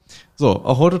So,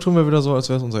 auch heute tun wir wieder so, als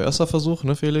wäre es unser erster Versuch,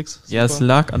 ne Felix? Super. Ja, es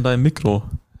lag an deinem Mikro.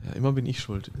 Ja, immer bin ich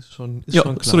schuld. Ist schon Ja,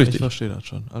 klar. ist richtig. Ich verstehe das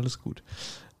schon. Alles gut.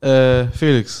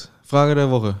 Felix, Frage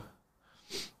der Woche.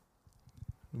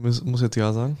 Du musst jetzt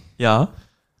ja sagen. Ja.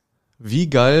 Wie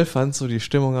geil fandst du die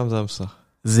Stimmung am Samstag?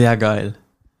 Sehr geil.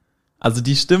 Also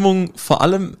die Stimmung, vor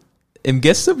allem im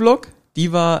Gästeblock,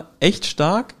 die war echt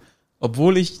stark,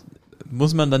 obwohl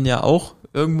muss man dann ja auch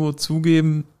irgendwo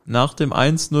zugeben, nach dem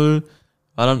 1-0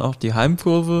 war dann auch die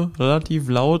Heimkurve relativ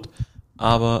laut,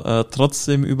 aber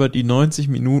trotzdem über die 90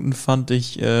 Minuten fand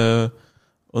ich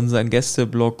unseren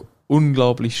Gästeblock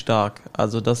unglaublich stark.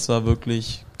 Also das war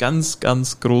wirklich ganz,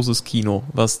 ganz großes Kino,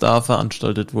 was da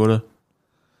veranstaltet wurde.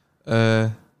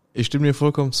 Ich stimme dir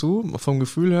vollkommen zu. Vom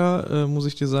Gefühl her muss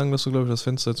ich dir sagen, dass du, glaube ich, das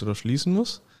Fenster jetzt wieder schließen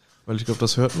musst. Weil ich glaube,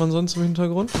 das hört man sonst im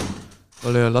Hintergrund.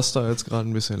 Weil der Laster jetzt gerade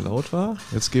ein bisschen laut war.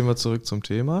 Jetzt gehen wir zurück zum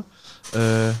Thema.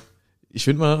 Ich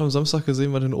finde, man hat am Samstag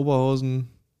gesehen, was in Oberhausen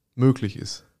möglich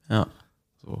ist. Ja.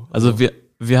 So, also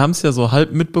wir haben es ja so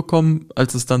halb mitbekommen,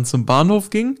 als es dann zum Bahnhof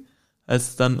ging,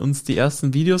 als dann uns die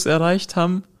ersten Videos erreicht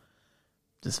haben.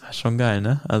 Das war schon geil,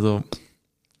 ne? Also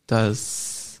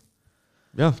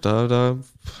ja, da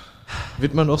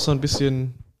wird man auch so ein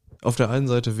bisschen auf der einen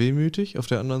Seite wehmütig, auf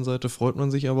der anderen Seite freut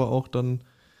man sich aber auch dann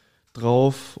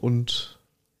drauf und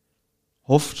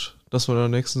hofft, dass man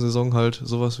in der nächsten Saison halt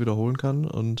sowas wiederholen kann.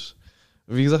 Und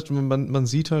wie gesagt, man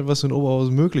sieht halt, was in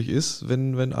Oberhausen möglich ist,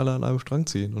 wenn alle an einem Strang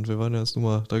ziehen. Und wir waren ja jetzt nur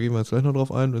mal, da gehen wir jetzt gleich noch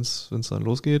drauf ein, wenn es dann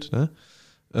losgeht, ne?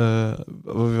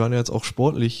 Aber wir waren ja jetzt auch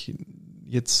sportlich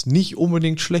jetzt nicht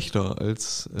unbedingt schlechter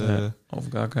als auf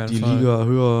gar keinen die Fall. Liga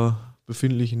höher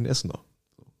befindlichen Essener.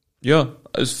 Ja,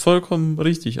 ist vollkommen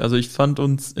richtig. Also ich fand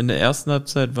uns in der ersten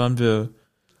Halbzeit waren wir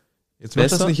Jetzt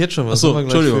macht das nicht jetzt schon, was Achso,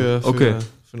 machen wir gleich okay.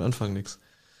 für den Anfang nix.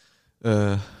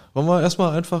 Wollen wir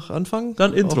erstmal einfach anfangen?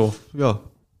 Dann Intro. Ja.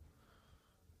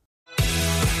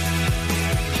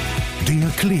 Der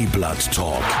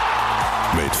Kleeblatt-Talk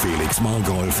mit Felix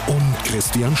Margolf und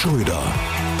Christian Schröder.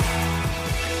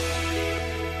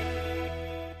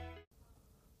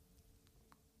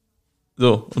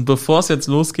 So, und bevor es jetzt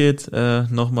losgeht,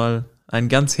 nochmal ein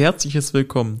ganz herzliches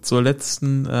Willkommen zur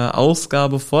letzten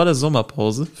Ausgabe vor der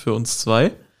Sommerpause für uns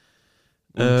zwei.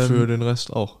 Und für den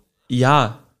Rest auch.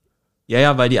 Ja,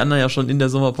 weil die anderen ja schon in der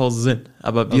Sommerpause sind.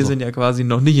 Aber wir sind ja quasi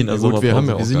noch nicht in der Sommerpause. Wir haben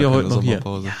ja auch sind ja heute noch hier.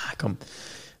 Ja, komm.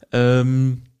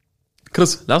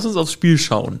 Chris, lass uns aufs Spiel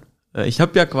schauen. Ich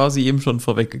habe ja quasi eben schon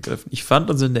vorweggegriffen. Ich fand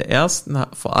uns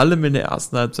vor allem in der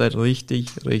ersten Halbzeit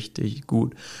richtig, richtig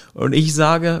gut. Und ich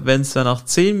sage, wenn es da nach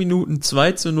 10 Minuten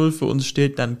 2-0 für uns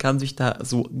steht, dann kann sich da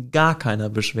so gar keiner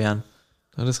beschweren.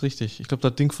 Das ist richtig. Ich glaube,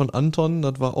 das Ding von Anton,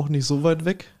 das war auch nicht so weit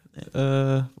weg.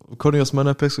 Konnte ich aus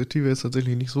meiner Perspektive jetzt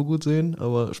tatsächlich nicht so gut sehen,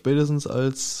 aber spätestens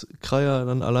als Kreier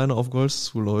dann alleine auf Golz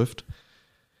zuläuft,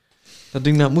 das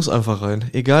Ding da muss einfach rein.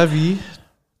 Egal wie,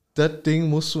 das Ding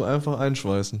musst du einfach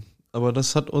einschweißen. Aber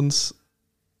das hat uns,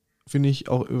 finde ich,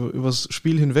 auch übers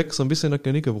Spiel hinweg so ein bisschen das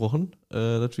Genick gebrochen,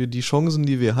 dass wir die Chancen,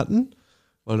 die wir hatten,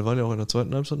 weil wir waren ja auch in der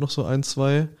zweiten Halbzeit noch so 1,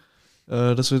 2,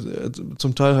 dass wir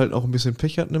zum Teil halt auch ein bisschen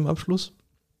Pech hatten im Abschluss.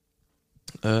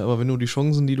 Aber wenn du die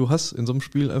Chancen, die du hast, in so einem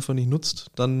Spiel einfach nicht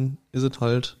nutzt, dann ist es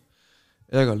halt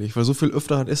ärgerlich. Weil so viel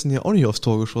öfter hat Essen ja auch nicht aufs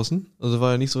Tor geschossen. Also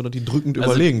war ja nicht so, dass die drückend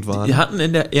überlegend waren. Die hatten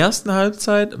in der ersten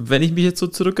Halbzeit, wenn ich mich jetzt so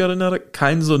zurückerinnere,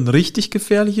 kein so ein richtig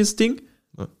gefährliches Ding,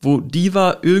 wo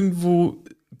Diva irgendwo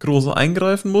groß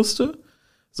eingreifen musste,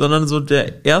 sondern so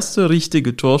der erste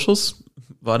richtige Torschuss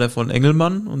war der von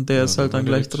Engelmann und der ist halt dann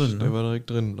gleich drin. Der war direkt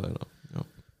drin, leider. Ja.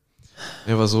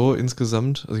 Ja, aber so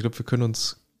insgesamt, also ich glaube, wir können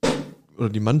uns, oder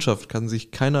die Mannschaft kann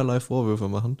sich keinerlei Vorwürfe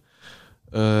machen.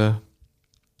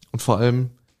 Und vor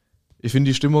allem, ich finde,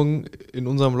 die Stimmung in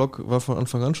unserem Block war von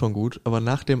Anfang an schon gut, aber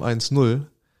nach dem 1-0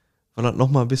 war das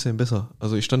nochmal ein bisschen besser.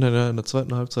 Also ich stand ja in der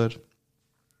zweiten Halbzeit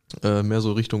mehr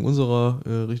so Richtung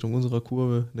unserer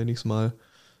Kurve, nenne ich es mal.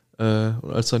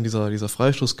 Und als dann dieser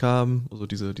Freistoß kam, also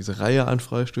diese Reihe an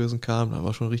Freistößen kam, da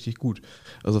war schon richtig gut.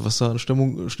 Also was da an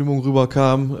Stimmung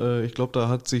rüberkam, ich glaube, da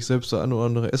hat sich selbst der ein oder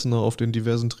andere Essener auf den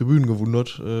diversen Tribünen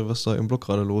gewundert, was da im Block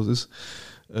gerade los ist.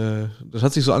 Das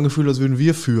hat sich so angefühlt, als würden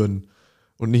wir führen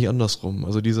und nicht andersrum.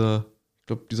 Also dieser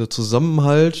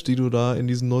Zusammenhalt, die du da in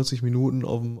diesen 90 Minuten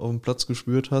auf dem Platz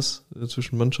gespürt hast,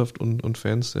 zwischen Mannschaft und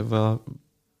Fans, der war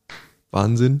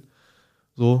Wahnsinn.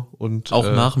 So, und auch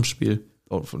nach dem Spiel.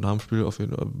 Auch nach dem Spiel auf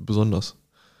jeden Fall besonders.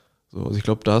 So, also ich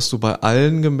glaube, da hast du bei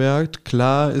allen gemerkt,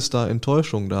 klar ist da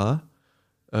Enttäuschung da,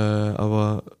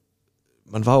 aber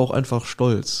man war auch einfach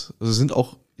stolz. Also es sind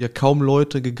auch ja kaum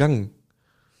Leute gegangen.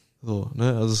 So,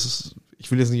 ne, also ich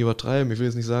will jetzt nicht übertreiben, ich will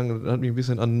jetzt nicht sagen, das hat mich ein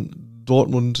bisschen an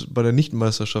Dortmund bei der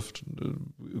Nichtmeisterschaft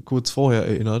kurz vorher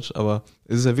erinnert, aber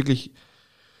es ist ja wirklich,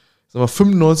 sag mal,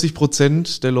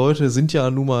 95% der Leute sind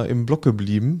ja nun mal im Block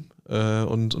geblieben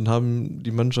und haben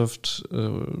die Mannschaft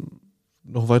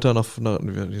noch weiter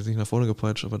nicht nach vorne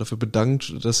gepeitscht, aber dafür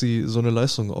bedankt, dass sie so eine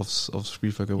Leistung aufs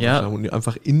Spielfeld gebracht haben und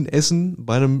einfach in Essen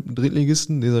bei einem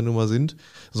Drittligisten, den sie nun mal sind,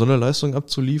 so eine Leistung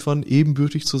abzuliefern,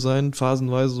 ebenbürtig zu sein,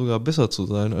 phasenweise sogar besser zu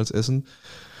sein als Essen,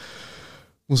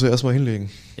 muss er erstmal hinlegen.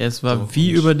 Ja, es war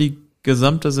wie über die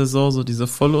gesamte Saison so diese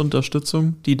volle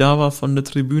Unterstützung, die da war von der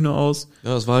Tribüne aus.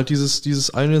 Ja, es war halt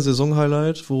dieses eine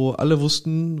Saisonhighlight, wo alle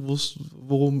wussten,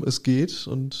 worum es geht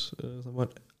und sag mal,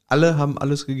 alle haben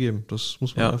alles gegeben, das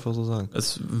muss man einfach so sagen.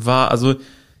 Es war, also,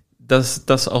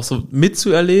 das auch so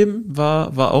mitzuerleben,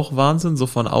 war auch Wahnsinn, so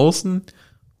von außen.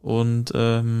 Und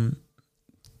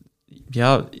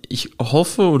ich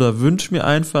hoffe oder wünsche mir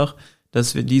einfach,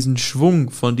 dass wir diesen Schwung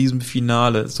von diesem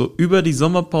Finale so über die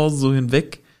Sommerpause so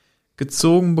hinweg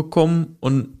gezogen bekommen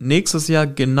und nächstes Jahr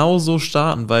genauso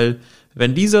starten, weil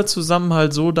wenn dieser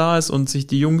Zusammenhalt so da ist und sich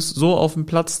die Jungs so auf dem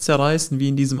Platz zerreißen wie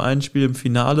in diesem einen Spiel im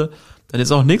Finale, dann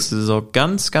ist auch nächste Saison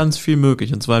ganz, ganz viel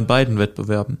möglich, und zwar in beiden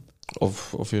Wettbewerben.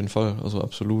 Auf jeden Fall, also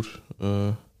absolut.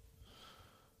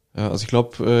 Also ich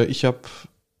glaube, ich habe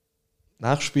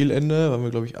nach Spielende, waren wir,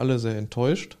 glaube ich, alle sehr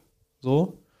enttäuscht.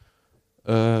 So.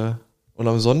 Und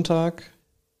am Sonntag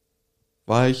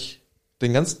war ich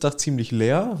den ganzen Tag ziemlich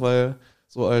leer, weil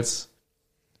ich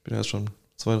bin ja jetzt schon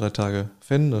 2-3 Tage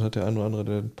Fan, das hat der eine oder andere,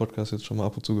 der den Podcast jetzt schon mal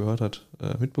ab und zu gehört hat,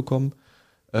 mitbekommen.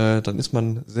 Dann ist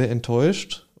man sehr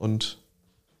enttäuscht und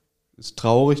ist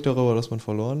traurig darüber, dass man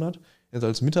verloren hat. Jetzt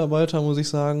als Mitarbeiter muss ich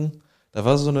sagen, da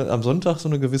war am Sonntag so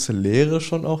eine gewisse Leere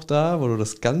schon auch da, wo du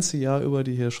das ganze Jahr über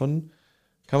die hier schon,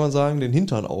 kann man sagen, den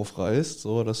Hintern aufreißt,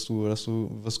 so dass du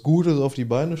was Gutes auf die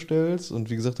Beine stellst.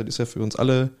 Und wie gesagt, das ist ja für uns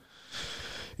alle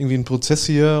irgendwie ein Prozess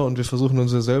hier und wir versuchen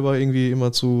uns ja selber irgendwie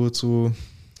immer zu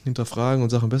hinterfragen und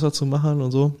Sachen besser zu machen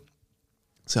und so.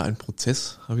 Ist ja ein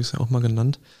Prozess, habe ich es ja auch mal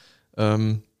genannt.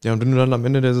 Und wenn du dann am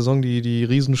Ende der Saison die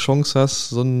Riesenchance hast,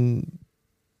 so einen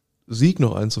Sieg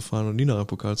noch einzufahren und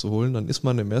Niederrheinpokal zu holen, dann ist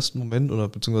man im ersten Moment, oder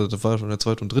beziehungsweise das war schon der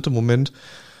zweite und dritte Moment,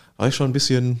 war ich schon ein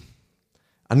bisschen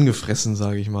angefressen,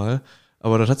 sage ich mal.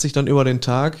 Aber das hat sich dann über den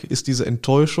Tag, ist diese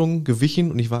Enttäuschung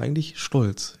gewichen und ich war eigentlich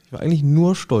stolz. Ich war eigentlich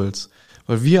nur stolz,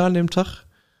 weil wir an dem Tag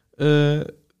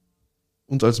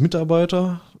uns als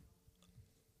Mitarbeiter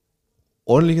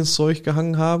ordentliches Zeug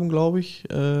gehangen haben, glaube ich,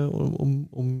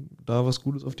 um da was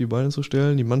Gutes auf die Beine zu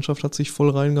stellen. Die Mannschaft hat sich voll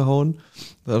reingehauen.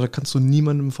 Da kannst du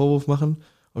niemandem einen Vorwurf machen.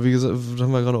 Aber wie gesagt, das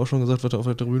haben wir gerade auch schon gesagt, was da auf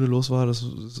der Tribüne los war, das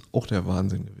ist auch der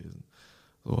Wahnsinn gewesen.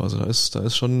 So, also da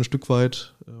ist schon ein Stück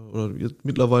weit oder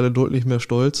mittlerweile deutlich mehr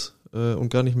Stolz und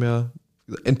gar nicht mehr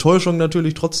Enttäuschung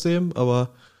natürlich trotzdem, aber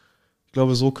ich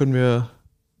glaube, so können wir,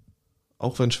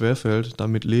 auch wenn es schwerfällt,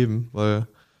 damit leben, weil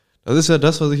das ist ja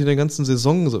das, was ich in der ganzen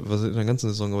Saison,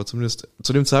 aber zumindest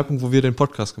zu dem Zeitpunkt, wo wir den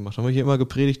Podcast gemacht haben, habe ich hier immer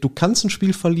gepredigt, du kannst ein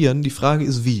Spiel verlieren, die Frage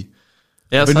ist wie.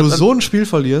 Ja, wenn du so ein Spiel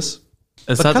verlierst,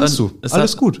 was kannst du?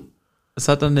 Alles gut. Es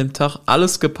hat an dem Tag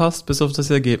alles gepasst, bis auf das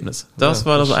Ergebnis. Das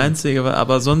war das Einzige,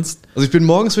 aber sonst... Also ich bin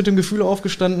morgens mit dem Gefühl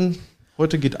aufgestanden,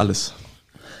 heute geht alles.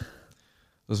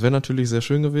 Das wäre natürlich sehr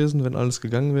schön gewesen, wenn alles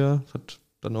gegangen wäre. Hat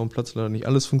dann auf dem Platz leider nicht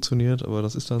alles funktioniert, aber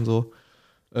das ist dann so.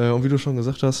 Und wie du schon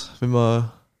gesagt hast, wenn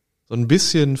wir so ein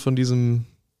bisschen von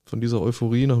dieser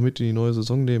Euphorie noch mit in die neue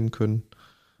Saison nehmen können,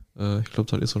 ich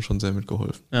glaube, das ist uns schon sehr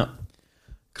mitgeholfen. Ja.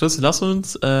 Chris, lass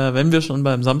uns, wenn wir schon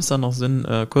beim Samstag noch sind,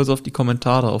 kurz auf die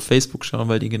Kommentare auf Facebook schauen,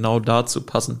 weil die genau dazu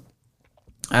passen.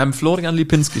 Florian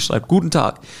Lipinski schreibt, guten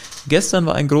Tag. Gestern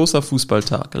war ein großer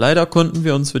Fußballtag. Leider konnten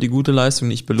wir uns für die gute Leistung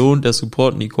nicht belohnen. Der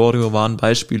Support und die Choreo waren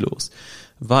beispiellos.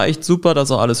 War echt super,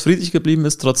 dass auch alles friedlich geblieben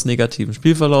ist, trotz negativen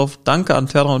Spielverlauf. Danke an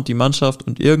Terra und die Mannschaft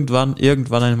und irgendwann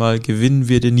einmal gewinnen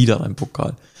wir den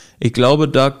Niederrheinpokal. Ich glaube,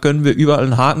 da können wir überall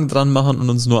einen Haken dran machen und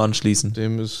uns nur anschließen.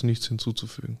 Dem ist nichts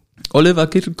hinzuzufügen. Oliver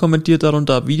Kittel kommentiert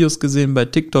darunter, hab Videos gesehen bei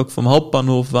TikTok vom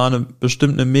Hauptbahnhof, war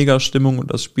bestimmt eine Mega-Stimmung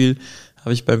und das Spiel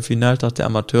habe ich beim Finaltag der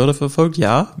Amateure verfolgt.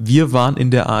 Ja, wir waren in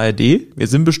der ARD. Wir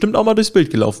sind bestimmt auch mal durchs Bild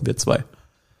gelaufen, wir zwei.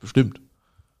 Bestimmt.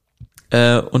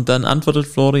 Und dann antwortet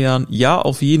Florian, ja,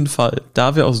 auf jeden Fall.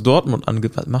 Da wir aus Dortmund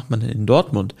was macht man denn in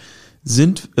Dortmund?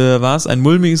 War es ein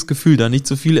mulmiges Gefühl, da nicht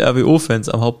so viele RWO-Fans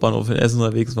am Hauptbahnhof in Essen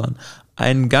unterwegs waren.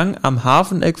 Einen Gang am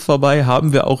Hafeneck vorbei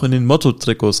haben wir auch in den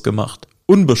Motto-Trikots gemacht.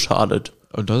 Unbeschadet.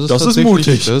 Das ist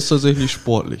mutig. Das ist tatsächlich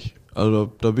sportlich.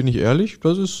 Also da bin ich ehrlich,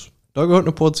 da gehört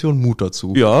eine Portion Mut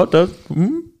dazu. Ja,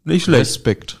 nicht schlecht.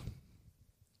 Respekt.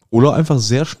 Oder einfach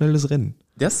sehr schnelles Rennen.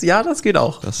 Das geht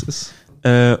auch. Das ist...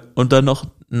 Und dann noch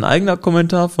ein eigener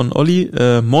Kommentar von Olli.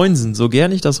 Moinsen, so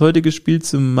gern ich das heutige Spiel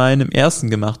zu meinem ersten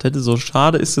gemacht hätte, so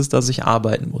schade ist es, dass ich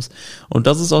arbeiten muss. Und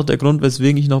das ist auch der Grund,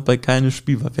 weswegen ich noch bei keinem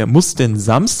Spiel war. Wer muss denn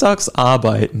samstags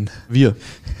arbeiten? Wir.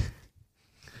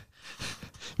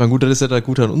 Ich meine, gut, das ist ja da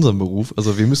gut an unserem Beruf.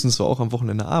 Also wir müssen zwar auch am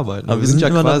Wochenende arbeiten, aber wir sind ja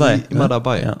immer quasi dabei, immer ne?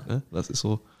 dabei. Ja. Ne? Das ist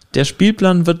so. Der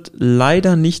Spielplan wird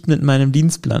leider nicht mit meinem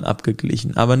Dienstplan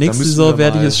abgeglichen, aber nächste Saison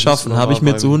werde ich es schaffen, habe ich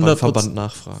mir zu 100% Verband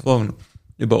nachfragen. vorgenommen.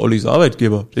 Über Ollis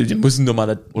Arbeitgeber. Die müssen doch mal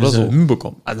das Oder so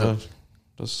hinbekommen. Also, Ja,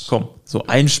 das komm, so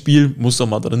ein Spiel muss doch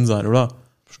mal drin sein, oder?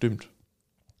 stimmt.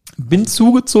 Bin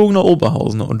zugezogener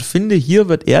Oberhausener und finde, hier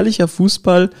wird ehrlicherer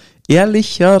Fußball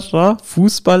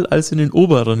als in den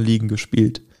oberen Ligen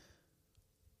gespielt.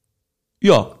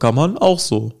 Ja, kann man auch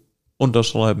so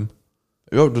unterschreiben.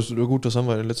 Ja, gut, das haben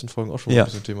wir in den letzten Folgen auch schon mal ein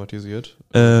bisschen thematisiert.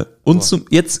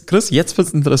 Chris, jetzt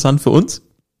wird's interessant für uns.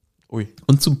 Ui.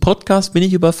 Und zum Podcast bin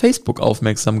ich über Facebook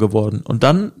aufmerksam geworden. Und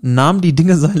dann nahmen die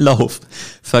Dinge seinen Lauf.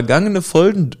 Vergangene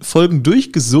Folgen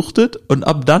durchgesuchtet und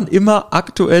ab dann immer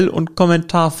aktuell und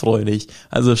kommentarfreudig.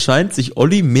 Also scheint sich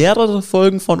Olli mehrere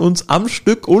Folgen von uns am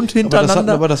Stück und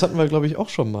hintereinander... Aber das hatten wir, glaube ich, auch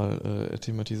schon mal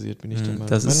thematisiert, bin ich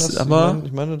der Meinung.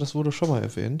 Ich meine, das wurde schon mal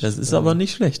erwähnt. Das ist aber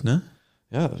nicht schlecht, ne?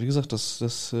 Ja, wie gesagt, das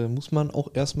muss man auch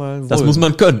erstmal wollen. Das muss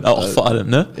man können, auch vor allem,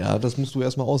 ne? Ja, das musst du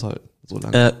erstmal aushalten, so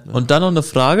lange. Ne? Und dann noch eine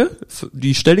Frage,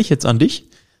 die stelle ich jetzt an dich.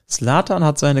 Zlatan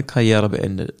hat seine Karriere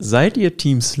beendet. Seid ihr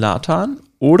Team Zlatan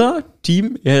oder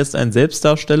Team, er ist ein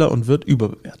Selbstdarsteller und wird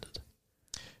überbewertet?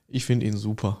 Ich finde ihn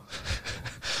super.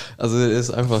 Also er ist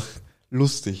einfach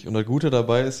lustig. Und das Gute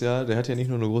dabei ist ja, der hat ja nicht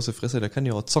nur eine große Fresse, der kann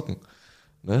ja auch zocken.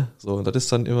 Ne? So, und das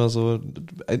ist dann immer so,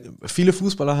 viele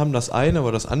Fußballer haben das eine,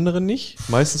 aber das andere nicht.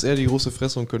 Meistens eher die große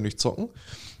Fresse und können nicht zocken.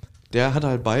 Der hat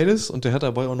halt beides und der hat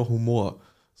dabei auch noch Humor.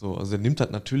 So, also der nimmt halt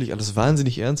natürlich alles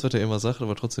wahnsinnig ernst, was er immer sagt,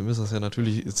 aber trotzdem ist das ja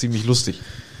natürlich ziemlich lustig.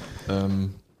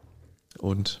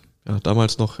 Und ja,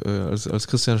 damals noch, als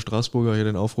Christian Straßburger hier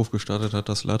den Aufruf gestartet hat,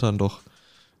 dass Zlatan doch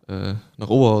nach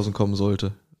Oberhausen kommen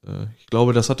sollte. Ich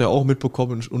glaube, das hat er auch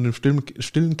mitbekommen und im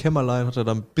stillen Kämmerlein hat er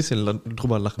da ein bisschen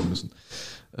drüber lachen müssen.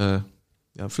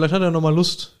 Ja, vielleicht hat er nochmal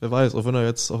Lust, wer weiß, auch wenn er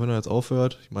jetzt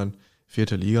aufhört. Ich meine, 4.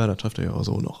 Liga, da trifft er ja auch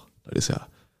so noch. Das ist ja,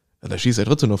 da schießt er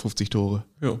trotzdem noch 50 Tore.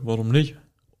 Ja, warum nicht?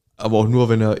 Aber auch nur,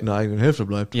 wenn er in der eigenen Hälfte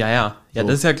bleibt. Ja, so.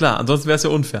 Das ist ja klar, ansonsten wäre es ja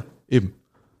unfair. Eben.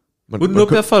 Und nur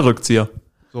per Fallrückzieher.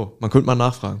 So, man könnte mal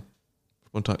nachfragen.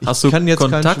 Spontan. Hast du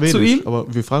Kontakt zu ihm?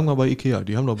 Aber wir fragen mal bei Ikea,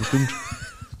 die haben doch bestimmt...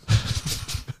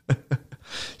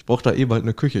 Ich brauche da bald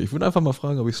eine Küche. Ich würde einfach mal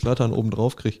fragen, ob ich Zlatan oben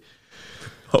drauf kriege.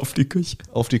 Auf die Küche.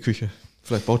 Auf die Küche.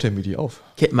 Vielleicht baut er mir die auf.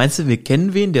 Meinst du, wir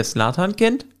kennen wen, der Zlatan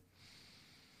kennt?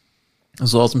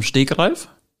 So aus dem Stegreif?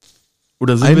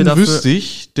 Oder sind wir dafür... wüsste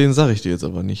ich, den sage ich dir jetzt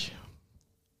aber nicht.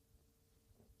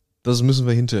 Das müssen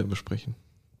wir hinterher besprechen.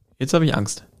 Jetzt habe ich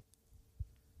Angst.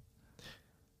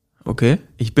 Okay,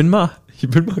 ich bin mal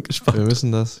gespannt. Wir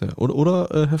wissen das, ja.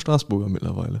 Oder Herr Straßburger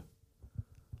mittlerweile.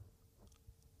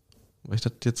 Weil ich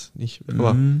das jetzt nicht...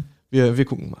 Aber wir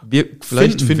gucken mal.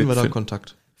 Vielleicht finden wir da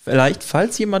Kontakt. Vielleicht,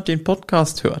 falls jemand den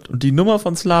Podcast hört und die Nummer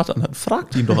von Zlatan hat,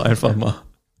 fragt ihn doch einfach mal.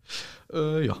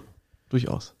 Ja,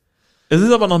 durchaus. Es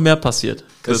ist aber noch mehr passiert.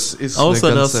 Es ist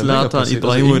außer dass Zlatan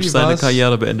Ibrahimovic seine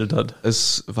Karriere beendet hat.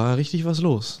 Es war richtig was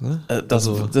los. Ne?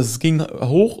 Das ging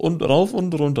hoch und rauf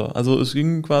und runter. Also es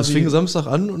ging quasi... Es fing Samstag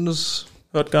an und es...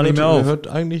 Hört gar nicht mehr auf. Hört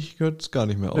es gar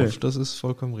nicht mehr auf. Nee. Das ist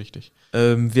vollkommen richtig.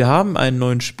 Wir haben einen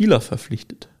neuen Spieler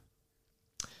verpflichtet.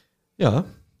 Ja,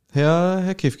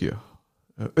 Herr Kefkir.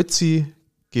 Ötzi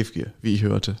Kefkir, wie ich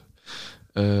hörte.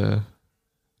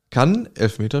 Kann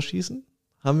Elfmeter schießen,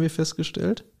 haben wir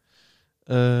festgestellt.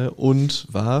 Und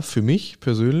war für mich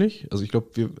persönlich, also ich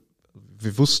glaube,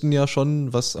 wir wussten ja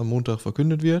schon, was am Montag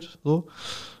verkündet wird. So.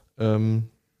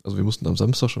 Also wir wussten am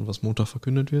Samstag schon, was Montag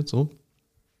verkündet wird. So.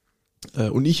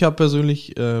 Und ich habe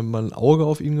persönlich mal ein Auge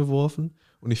auf ihn geworfen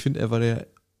und ich finde, er war der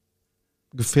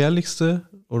gefährlichste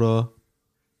oder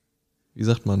wie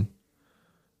sagt man?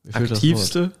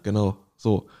 Aktivste? Genau,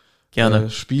 so.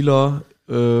 Gerne. Spieler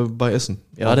bei Essen.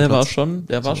 Ja, der war schon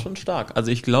stark.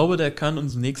 Also ich glaube, der kann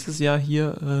uns nächstes Jahr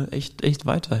hier echt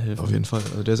weiterhelfen. Auf jeden Fall.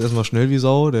 Also der ist erstmal schnell wie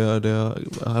Sau, der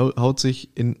haut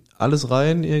sich in alles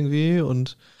rein irgendwie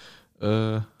und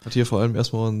hat hier vor allem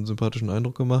erstmal einen sympathischen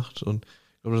Eindruck gemacht und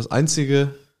ich glaube, das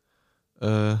Einzige,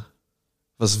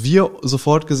 was wir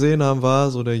sofort gesehen haben, war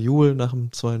so der Jubel nach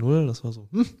dem 2-0. Das war so,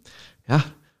 ja,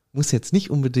 muss jetzt nicht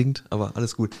unbedingt, aber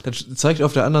alles gut. Das zeigt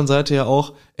auf der anderen Seite ja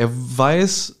auch, er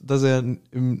weiß, dass er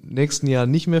im nächsten Jahr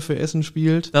nicht mehr für Essen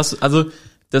spielt. Das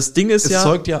Ding ist es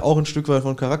zeugt ja auch ein Stück weit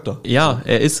von Charakter. Ja,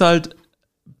 er ist halt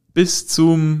bis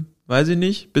zum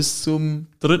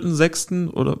 3.6.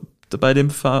 oder bei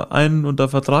dem Verein unter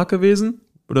Vertrag gewesen.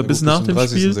 oder bis nach dem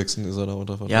Spiel. 30.06. ist er da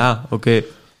unter Vertrag. Ja, okay.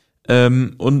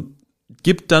 Und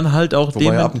gibt dann halt auch Wobei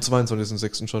er ab dem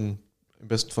 22.06. schon im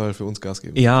besten Fall für uns Gas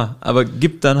geben. Ja, aber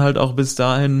gibt dann halt auch bis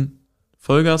dahin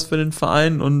Vollgas für den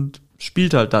Verein und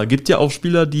spielt halt da. Gibt ja auch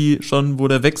Spieler, wo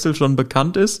der Wechsel schon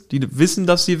bekannt ist, die wissen,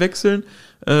 dass sie wechseln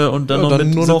und dann noch mit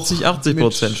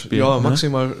 70-80% spielen. Ja,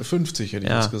 maximal 50 hätte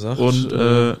ich jetzt gesagt. Und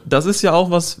das ist ja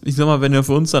auch was, ich sag mal, wenn er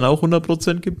für uns dann auch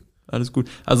 100% gibt, alles gut.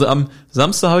 Also am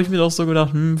Samstag habe ich mir auch so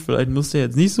gedacht, vielleicht muss der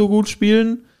jetzt nicht so gut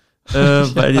spielen,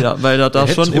 weil er da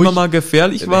schon immer mal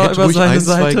gefährlich war über seine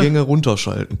Seite. 2 Gänge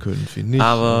runterschalten können, finde ich.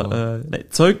 Aber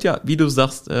zeugt ja, wie du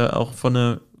sagst, auch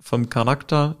vom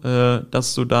Charakter,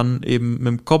 dass du dann eben mit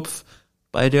dem Kopf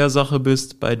bei der Sache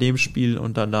bist, bei dem Spiel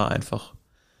und dann da einfach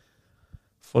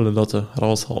volle Lotte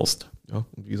raushaust. Ja,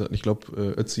 und wie gesagt, ich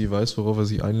glaube, Ötzi weiß, worauf er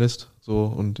sich einlässt. So,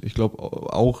 und ich glaube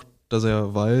auch, dass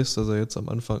er weiß, dass er jetzt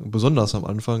besonders am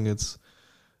Anfang jetzt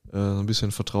so ein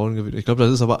bisschen Vertrauen gewinnt. Ich glaube,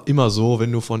 das ist aber immer so,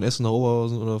 wenn du von Essen nach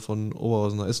Oberhausen oder von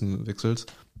Oberhausen nach Essen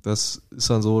wechselst. Das ist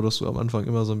dann so, dass du am Anfang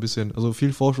immer so ein bisschen, also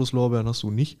viel Vorschusslorbeeren hast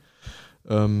du nicht.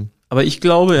 Aber ich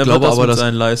glaube, er wird das mit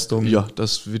seinen Leistungen. Ja,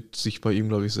 das wird sich bei ihm,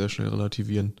 glaube ich, sehr schnell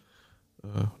relativieren.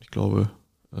 Ich glaube,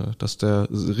 dass der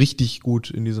richtig gut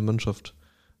in diese Mannschaft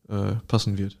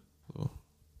passen wird. So.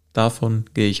 Davon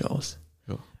gehe ich aus.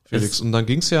 Ja, Felix, und dann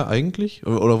ging es ja eigentlich,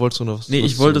 oder wolltest du noch was? Nee,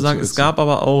 ich wollte sagen, es gab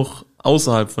aber auch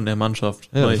außerhalb von der Mannschaft.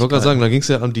 Ja, ich wollte gerade sagen, da ging es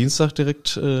ja am Dienstag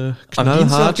direkt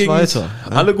knallhart weiter.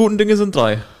 Ja. Alle guten Dinge sind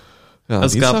 3. Ja,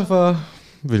 Dienstag war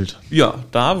wild. Ja,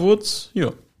 da wurd's,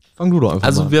 ja. Fang du doch einfach mal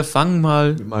an. Also wir fangen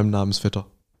mal mit meinem Namensvetter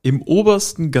im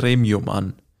obersten Gremium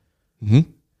an. Mhm.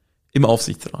 Im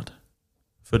Aufsichtsrat.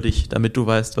 Für dich, damit du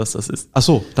weißt, was das ist. Ach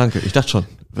so, danke. Ich dachte schon.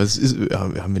 Was ist,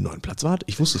 haben wir einen neuen Platzwart?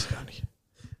 Ich wusste es gar nicht.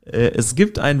 Es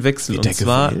gibt einen Wechsel und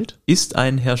zwar ist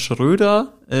ein Herr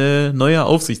Schröder neuer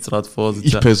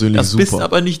Aufsichtsratsvorsitzender. Ich persönlich das super. Das bist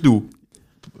aber nicht du.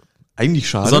 Eigentlich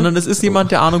schade. Sondern es ist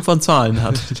jemand, der Ahnung von Zahlen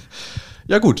hat.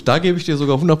 Ja gut, da gebe ich dir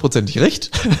sogar 100%ig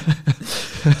recht.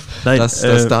 Nein, dass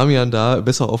Damian da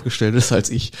besser aufgestellt ist als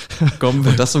ich.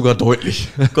 Und das sogar deutlich.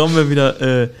 Kommen wir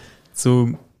wieder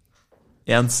zu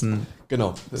ernsten.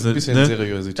 Genau, ein bisschen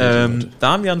Seriosität.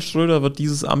 Damian Schröder wird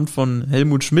dieses Amt von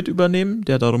Helmut Schmidt übernehmen,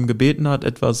 der darum gebeten hat,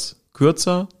 etwas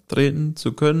kürzer treten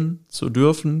zu können, zu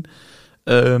dürfen.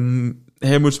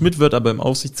 Helmut Schmidt wird aber im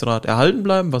Aufsichtsrat erhalten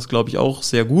bleiben, was glaube ich auch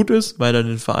sehr gut ist, weil er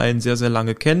den Verein sehr, sehr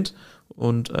lange kennt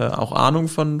und auch Ahnung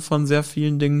von sehr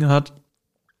vielen Dingen hat.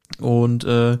 Und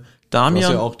Damian... Du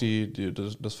hast ja auch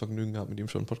das Vergnügen gehabt, mit ihm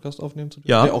schon einen Podcast aufnehmen zu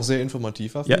dürfen. Ja. Der auch sehr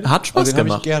informativ war. Ja, hat Spaß den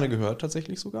gemacht. Habe ich gerne gehört,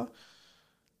 tatsächlich sogar.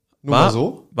 Nur war mal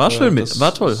so. War schön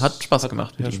war toll, hat Spaß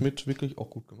gemacht. Herr Schmidt wirklich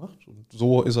auch gut gemacht. Und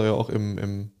so ist er ja auch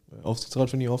im Aufsichtsrat,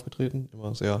 finde ich, aufgetreten.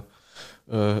 Immer sehr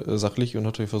sachlich und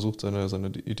hat natürlich versucht, seine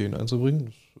Ideen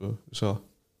einzubringen. Das ist ja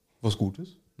was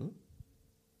Gutes. Ne?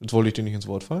 Jetzt wollte ich dir nicht ins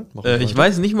Wort fallen. Ich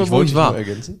weiß nicht mehr, wo ich war.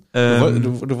 Ergänzen.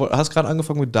 Du hast gerade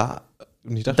angefangen mit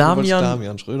und ich dachte,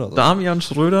 Damian Schröder. Damian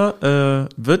Schröder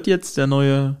wird jetzt der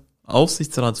neue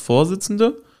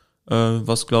Aufsichtsratsvorsitzende,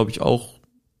 was glaube ich auch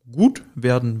gut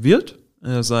werden wird.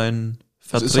 Sein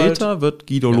Vertreter wird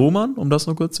Guido Lohmann, um das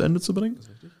noch kurz zu Ende zu bringen.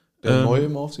 Der neue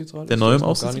im Aufsichtsrat der neue im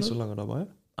Aufsichtsrat. Gar nicht so lange dabei.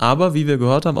 Aber, wie wir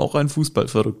gehört haben, auch ein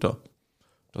Fußballverrückter.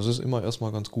 Das ist immer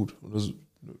erstmal ganz gut.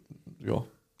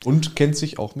 Und kennt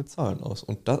sich auch mit Zahlen aus.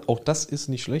 Und auch das ist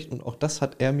nicht schlecht und auch das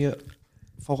hat er mir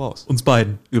voraus. Uns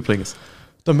beiden übrigens.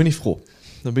 Dann bin ich froh.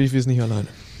 Dann bin ich wie nicht alleine.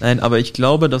 Nein, aber ich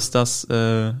glaube, dass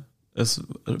es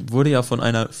wurde ja von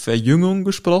einer Verjüngung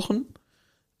gesprochen.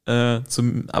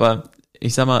 Aber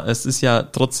ich sag mal, es ist ja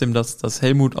trotzdem, dass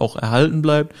Helmut auch erhalten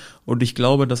bleibt. Und ich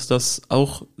glaube, dass das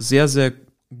auch sehr, sehr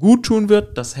gut tun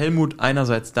wird, dass Helmut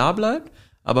einerseits da bleibt,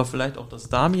 aber vielleicht auch, dass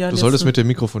Damian Du solltest mit dem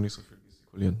Mikrofon nicht so viel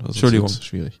gestikulieren. Also Entschuldigung. Das ist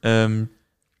schwierig.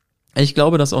 Ich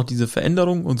glaube, dass auch diese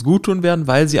Veränderungen uns gut tun werden,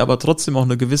 weil sie aber trotzdem auch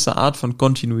eine gewisse Art von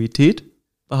Kontinuität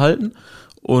behalten.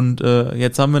 Und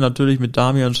jetzt haben wir natürlich mit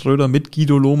Damian Schröder, mit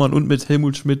Guido Lohmann und mit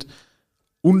Helmut Schmidt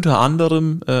unter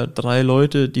anderem 3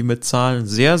 Leute, die mit Zahlen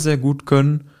sehr, sehr gut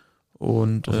können.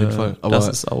 Und auf jeden Fall. Aber das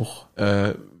ist auch...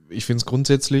 ich finde es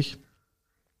grundsätzlich,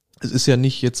 es ist ja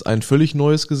nicht jetzt ein völlig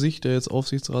neues Gesicht, der jetzt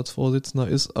Aufsichtsratsvorsitzender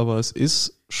ist, aber es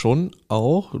ist schon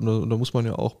auch, und da muss man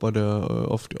ja auch bei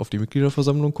auf die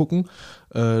Mitgliederversammlung gucken,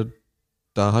 da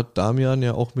hat Damian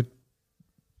ja auch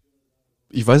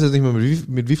ich weiß jetzt nicht mehr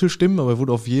mit wie viel Stimmen, aber er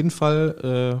wurde auf jeden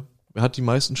Fall, er hat die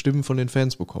meisten Stimmen von den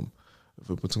Fans bekommen,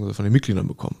 beziehungsweise von den Mitgliedern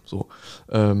bekommen. So.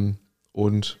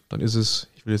 Und dann ist es,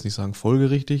 ich will jetzt nicht sagen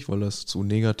folgerichtig, weil das zu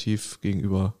negativ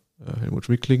gegenüber Helmut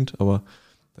Schmidt klingt, aber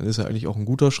dann ist ja eigentlich auch ein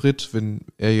guter Schritt, wenn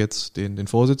er jetzt den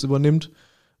Vorsitz übernimmt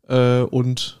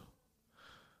und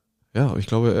Ja, ich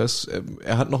glaube,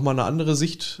 er hat nochmal eine andere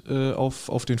Sicht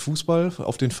auf den Fußball,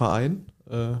 auf den Verein.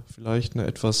 Vielleicht eine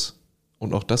etwas,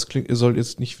 und auch das soll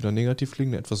jetzt nicht wieder negativ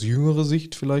klingen, eine etwas jüngere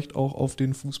Sicht vielleicht auch auf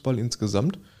den Fußball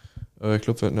insgesamt. Ich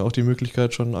glaube, wir hatten ja auch die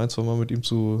Möglichkeit, schon 1-2 Mal mit ihm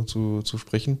zu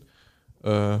sprechen.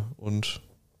 Und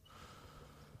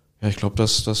ja, ich glaube,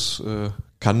 das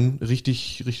kann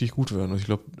richtig, richtig gut werden. Und ich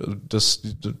glaube, das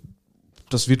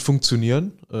wird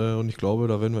funktionieren. Und ich glaube,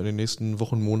 da werden wir in den nächsten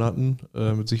Wochen, Monaten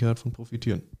mit Sicherheit von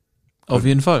profitieren. Auf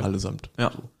jeden Fall. Allesamt.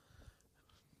 Ja.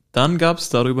 Dann gab es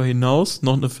darüber hinaus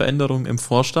noch eine Veränderung im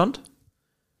Vorstand.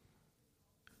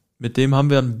 Mit dem haben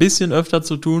wir ein bisschen öfter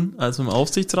zu tun als im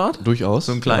Aufsichtsrat. Durchaus.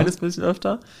 So ein kleines bisschen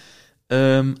öfter.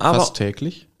 Fast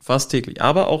täglich. Fast täglich.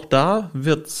 Aber auch da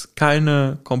wird es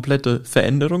keine komplette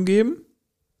Veränderung geben.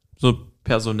 So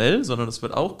personell, sondern es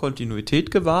wird auch Kontinuität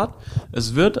gewahrt.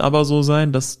 Es wird aber so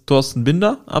sein, dass Thorsten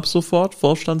Binder ab sofort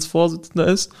Vorstandsvorsitzender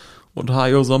ist und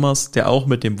Hajo Sommers, der auch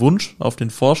mit dem Wunsch auf den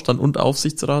Vorstand und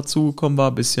Aufsichtsrat zugekommen war,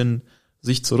 ein bisschen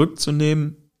sich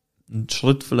zurückzunehmen, einen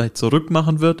Schritt vielleicht zurück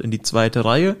machen wird in die zweite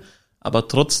Reihe, aber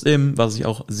trotzdem, was ich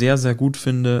auch sehr, sehr gut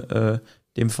finde,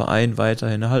 dem Verein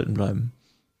weiterhin erhalten bleiben.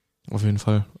 Auf jeden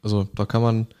Fall. Also da kann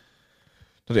man,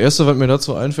 das Erste, was mir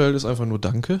dazu einfällt, ist einfach nur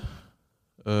Danke.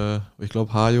 Ich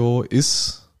glaube, Hajo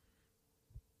ist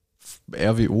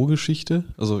RWO-Geschichte.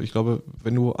 Also ich glaube,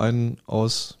 wenn du einen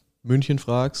aus München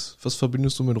fragst, was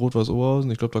verbindest du mit Rot-Weiß Oberhausen?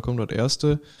 Ich glaube, da kommt das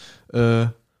Erste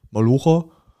Malocher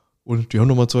und die haben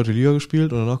nochmal zweite Liga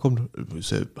gespielt und danach kommt,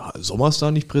 ist der Sommers da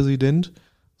nicht Präsident?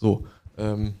 So,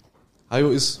 Hajo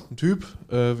ist ein Typ.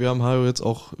 Wir haben Hajo jetzt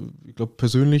auch, ich glaube,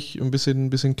 persönlich ein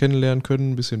bisschen kennenlernen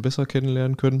können, ein bisschen besser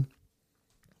kennenlernen können.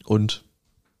 Und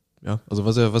ja, also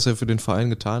was er für den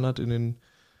Verein getan hat in den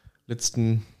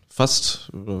letzten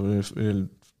fast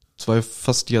 2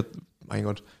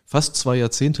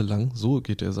 Jahrzehnte lang, so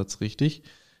geht der Satz richtig,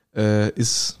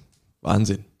 ist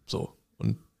Wahnsinn. So.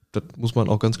 Und das muss man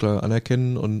auch ganz klar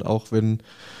anerkennen. Und auch wenn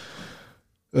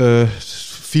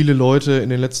viele Leute in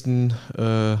den letzten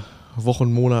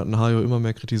Wochen, Monaten Hajo immer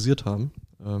mehr kritisiert haben,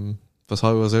 was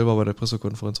Hajo selber bei der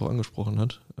Pressekonferenz auch angesprochen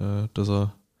hat, dass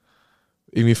er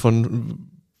irgendwie von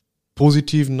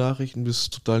positiven Nachrichten bis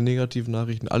total negativen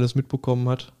Nachrichten alles mitbekommen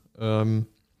hat. Ja,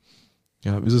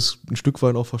 ist es ein Stück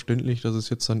weit auch verständlich, dass es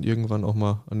jetzt dann irgendwann auch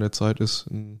mal an der Zeit ist,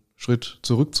 einen Schritt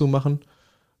zurück zu machen.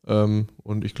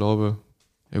 Und ich glaube,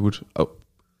 ja gut,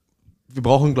 wir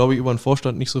brauchen, glaube ich, über den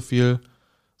Vorstand nicht so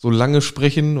lange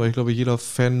sprechen, weil ich glaube, jeder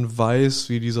Fan weiß,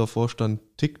 wie dieser Vorstand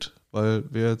tickt, weil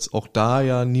wir jetzt auch da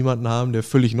ja niemanden haben, der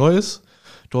völlig neu ist.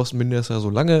 Thorsten Binder ist ja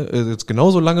jetzt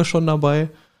genauso lange schon dabei.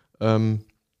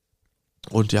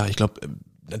 Und ja, ich glaube,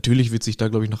 natürlich wird sich da,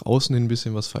 glaube ich, nach außen hin ein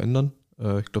bisschen was verändern.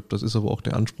 Ich glaube, das ist aber auch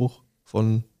der Anspruch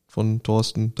von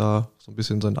Thorsten, da so ein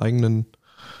bisschen seinen eigenen,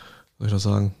 soll ich das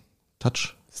sagen,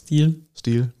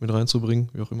 Stil mit reinzubringen,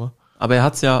 wie auch immer. Aber er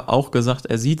hat es ja auch gesagt,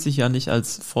 er sieht sich ja nicht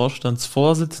als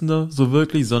Vorstandsvorsitzender so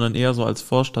wirklich, sondern eher so als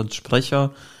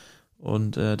Vorstandssprecher.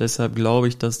 Und deshalb glaube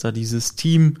ich, dass da dieses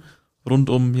Team rund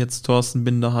um jetzt Thorsten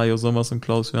Binder, Hajo Sommers und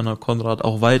Klaus-Werner Konrad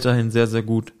auch weiterhin sehr, sehr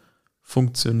gut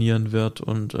funktionieren wird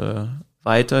und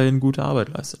weiterhin gute Arbeit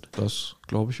leistet. Das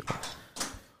glaube ich auch.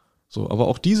 So, aber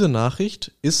auch diese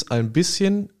Nachricht ist ein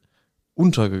bisschen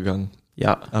untergegangen.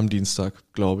 Ja. Am Dienstag,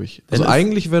 glaube ich. Also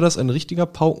eigentlich wäre das ein richtiger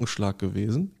Paukenschlag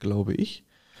gewesen, glaube ich.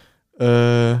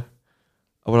 Aber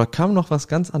da kam noch was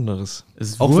ganz anderes.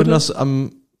 Auch wenn das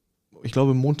ich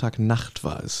glaube Montagnacht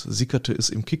war es, sickerte es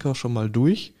im Kicker schon mal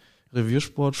durch.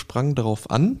 Reviersport sprang darauf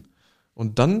an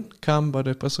und dann kam bei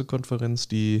der Pressekonferenz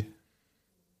die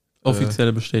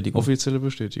offizielle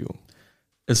Bestätigung.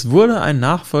 Es wurde ein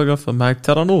Nachfolger von Mike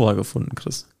Terranova gefunden,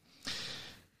 Chris.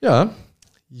 Ja,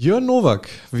 Jörn Nowak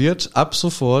wird ab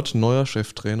sofort neuer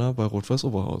Cheftrainer bei Rot-Weiß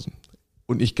Oberhausen.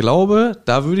 Und ich glaube,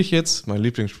 da würde ich jetzt, mein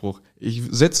Lieblingsspruch, ich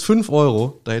setze 5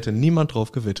 €, da hätte niemand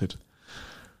drauf gewettet.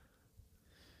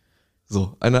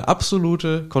 So, eine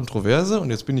absolute Kontroverse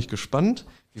und jetzt bin ich gespannt,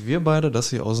 wie wir beide das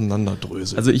hier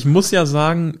auseinanderdröseln. Also ich muss ja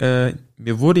sagen,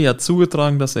 mir wurde ja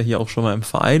zugetragen, dass er hier auch schon mal im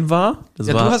Verein war. Das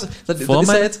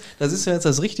ist ja jetzt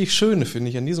das richtig Schöne, finde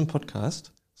ich, an diesem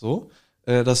Podcast, so,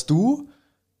 dass du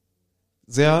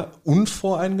sehr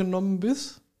unvoreingenommen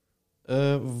bist,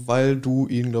 weil du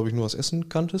ihn, glaube ich, nur aus Essen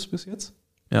kanntest bis jetzt.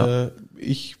 Ja.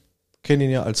 Ich kenne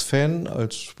ihn ja als Fan,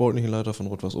 als sportlichen Leiter von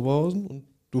Rot-Weiß Oberhausen und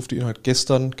durfte ihn halt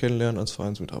gestern kennenlernen als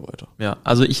Vereinsmitarbeiter. Ja,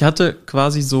 also ich hatte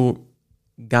quasi so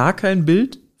gar kein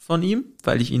Bild von ihm,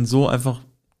 weil ich ihn so einfach,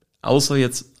 außer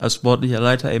jetzt als sportlicher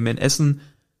Leiter eben in Essen,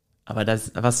 aber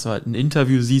das, was du halt in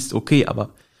Interview siehst, okay,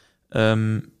 aber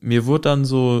mir wurde dann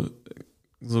so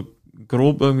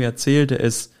grob irgendwie erzählt, er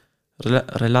ist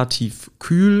relativ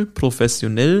kühl,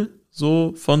 professionell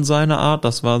so von seiner Art.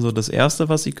 Das war so das Erste,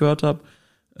 was ich gehört habe.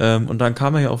 Und dann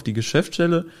kam er ja auf die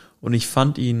Geschäftsstelle und ich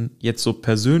fand ihn jetzt so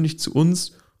persönlich zu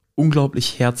uns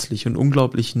unglaublich herzlich und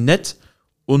unglaublich nett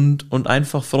und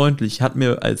einfach freundlich. Hat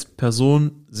mir als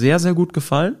Person sehr, sehr gut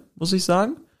gefallen, muss ich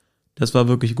sagen. Das war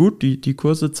wirklich gut, die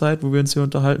kurze Zeit, wo wir uns hier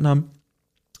unterhalten haben.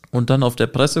 Und dann auf der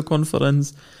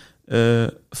Pressekonferenz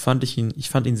fand ich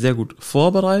ihn sehr gut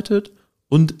vorbereitet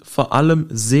und vor allem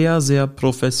sehr, sehr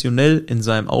professionell in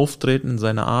seinem Auftreten, in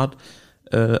seiner Art.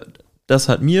 Das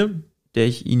hat mir, der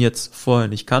ich ihn jetzt vorher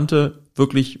nicht kannte,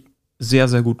 wirklich sehr,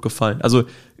 sehr gut gefallen. Also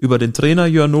über den Trainer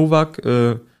Jörn Nowak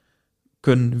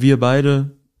können wir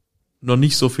beide noch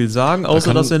nicht so viel sagen,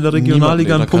 außer dass er in der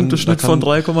Regionalliga einen Punkteschnitt von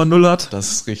 3,0 hat.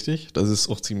 Das ist richtig, das ist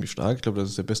auch ziemlich stark. Ich glaube, das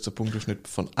ist der beste Punkteschnitt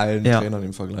von allen Trainern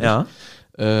im Vergleich. Ja.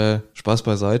 Spaß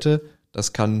beiseite,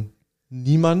 das kann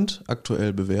niemand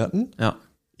aktuell bewerten. Ja.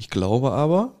 Ich glaube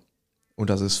aber, und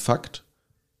das ist Fakt,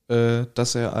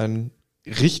 dass er ein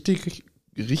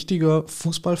richtiger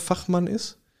Fußballfachmann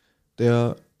ist,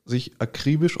 der sich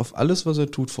akribisch auf alles, was er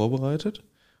tut, vorbereitet.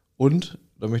 Und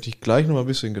da möchte ich gleich noch mal ein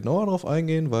bisschen genauer drauf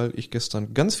eingehen, weil ich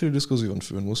gestern ganz viele Diskussionen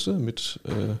führen musste mit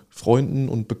Freunden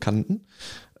und Bekannten.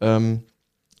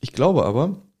 Ich glaube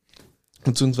aber,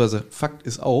 beziehungsweise Fakt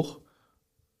ist auch,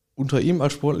 unter ihm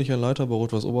als sportlicher Leiter bei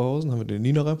Rot-Weiß Oberhausen haben wir den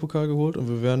Niederrheinpokal geholt und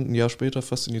wir wären ein Jahr später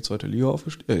fast in die zweite Liga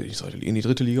aufgestiegen, in die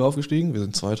dritte Liga aufgestiegen. Wir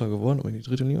sind Zweiter geworden, aber in die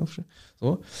dritte Liga aufgestiegen.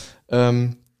 So.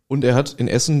 Und er hat in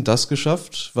Essen das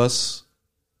geschafft, was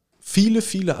viele,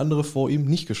 viele andere vor ihm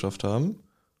nicht geschafft haben.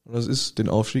 Und das ist, den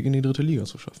Aufstieg in die dritte Liga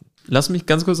zu schaffen. Lass mich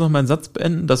ganz kurz noch meinen Satz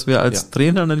beenden, dass wir als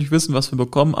Trainer natürlich wissen, was wir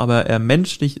bekommen, aber er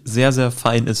menschlich sehr, sehr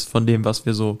fein ist von dem, was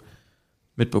wir so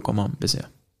mitbekommen haben bisher.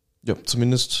 Ja,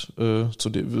 zumindest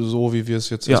so, wie wir es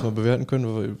jetzt erstmal bewerten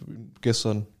können, weil wir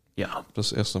gestern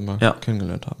das erste Mal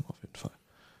kennengelernt haben, auf jeden Fall.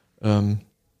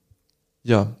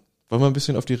 Wollen wir ein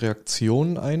bisschen auf die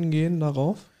Reaktionen eingehen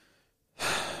darauf?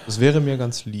 Das wäre mir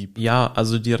ganz lieb. Ja,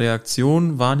 also die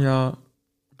Reaktionen waren ja,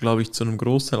 glaube ich, zu einem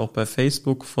Großteil auch bei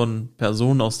Facebook von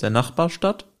Personen aus der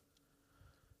Nachbarstadt,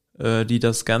 die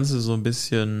das Ganze so ein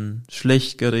bisschen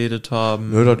schlecht geredet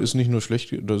haben. Nö, das ist nicht nur schlecht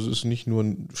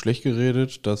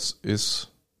geredet, das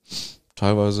ist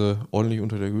teilweise ordentlich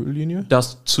unter der Gürtellinie.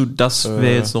 Das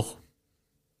wäre jetzt noch.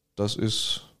 Das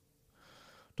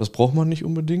braucht man nicht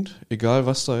unbedingt, egal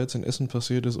was da jetzt in Essen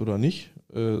passiert ist oder nicht.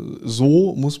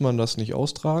 So muss man das nicht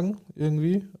austragen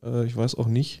irgendwie. Ich weiß auch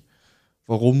nicht,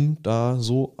 warum da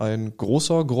so ein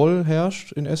großer Groll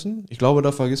herrscht in Essen. Ich glaube,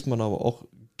 da vergisst man aber auch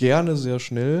gerne sehr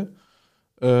schnell,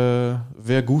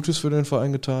 wer Gutes für den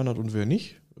Verein getan hat und wer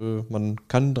nicht. Man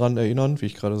kann dran erinnern, wie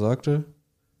ich gerade sagte,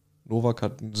 Nowak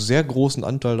hat einen sehr großen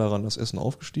Anteil daran, dass Essen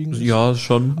aufgestiegen ist. Ja,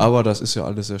 schon. Aber das ist ja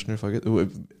alles sehr schnell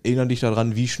vergessen. Erinnere dich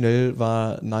daran, wie schnell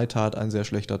war Neidhardt ein sehr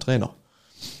schlechter Trainer.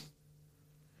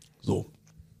 So.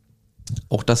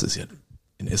 Auch das ist ja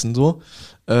in Essen so.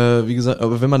 Wie gesagt,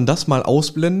 aber wenn man das mal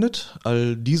ausblendet,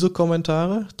 all diese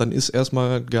Kommentare, dann ist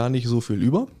erstmal gar nicht so viel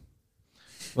über,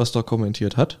 was da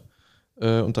kommentiert hat.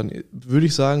 Und dann würde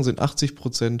ich sagen, sind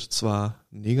 80% zwar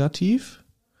negativ,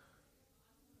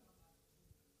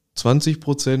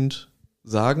 20%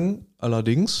 sagen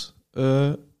allerdings,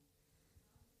 dass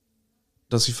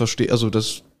sie verstehen, also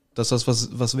dass das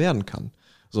was werden kann.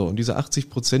 So, und diese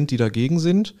 80%, die dagegen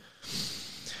sind,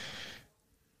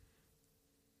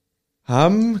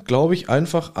 haben, glaube ich,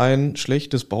 einfach ein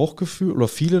schlechtes Bauchgefühl, oder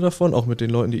viele davon, auch mit den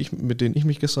Leuten, mit denen ich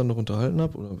mich gestern noch unterhalten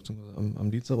habe, oder beziehungsweise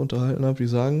am Dienstag unterhalten habe, die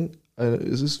sagen,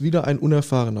 es ist wieder ein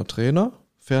unerfahrener Trainer,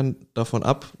 fern davon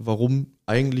ab, warum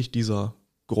eigentlich dieser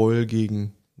Gräuel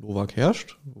gegen Nowak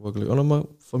herrscht, wo wir gleich auch nochmal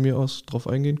von mir aus drauf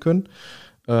eingehen können,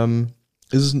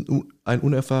 ist es ein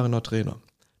unerfahrener Trainer.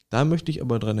 Da möchte ich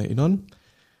aber dran erinnern,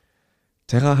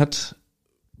 Terra hat,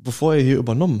 bevor er hier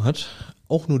übernommen hat,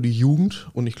 auch nur die Jugend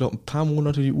und ich glaube ein paar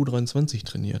Monate die U23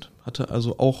 trainiert. Hatte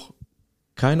also auch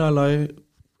keinerlei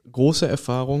große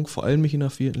Erfahrung, vor allem nicht in der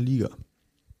 4. Liga.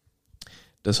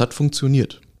 Das hat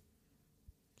funktioniert.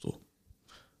 So.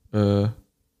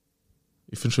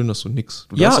 Ich finde schön, dass du nix.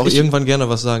 Du darfst auch irgendwann gerne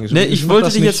was sagen. Ich wollte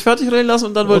dich jetzt fertig reden lassen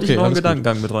und dann wollte ich noch einen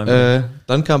Gedankengang mit rein.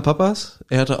 Dann kam Papas,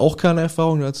 er hatte auch keine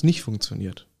Erfahrung, da hat es nicht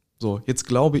funktioniert. So, jetzt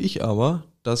glaube ich aber,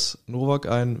 dass Nowak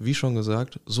ein, wie schon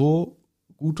gesagt, so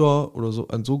guter oder so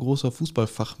ein so großer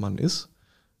Fußballfachmann ist,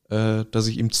 dass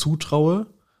ich ihm zutraue,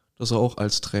 dass er auch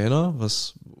als Trainer,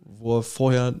 wo er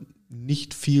vorher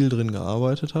nicht viel drin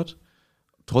gearbeitet hat,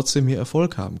 trotzdem hier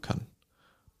Erfolg haben kann.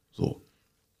 So.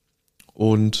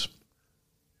 Und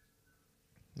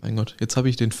mein Gott, jetzt habe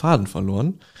ich den Faden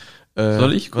verloren.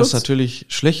 Soll ich kurz? Was natürlich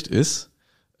schlecht ist.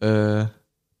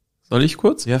 Soll ich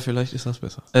kurz? Ja, vielleicht ist das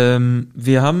besser.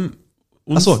 Wir haben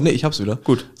Achso, nee, ich hab's wieder.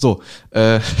 Gut. So,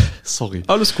 sorry.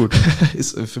 Alles gut.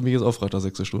 Für mich ist auch Freitag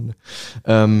 6. Stunde.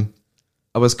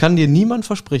 Aber es kann dir niemand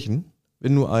versprechen,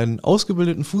 wenn du einen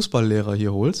ausgebildeten Fußballlehrer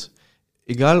hier holst,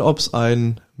 egal ob es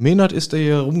ein Menat ist, der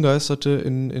hier rumgeisterte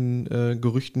in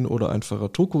Gerüchten, oder ein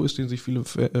Faratoko ist, den sich viele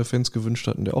Fans gewünscht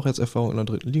hatten, der auch jetzt Erfahrung in der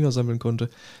 3. Liga sammeln konnte.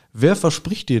 Wer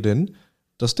verspricht dir denn,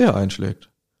 dass der einschlägt?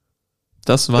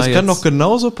 Das kann doch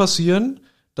genauso passieren,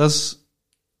 dass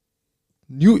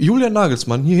Julian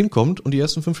Nagelsmann hier hinkommt und die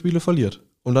ersten 5 Spiele verliert.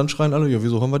 Und dann schreien alle, ja,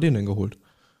 wieso haben wir den denn geholt?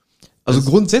 Also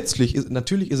grundsätzlich,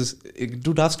 natürlich ist es,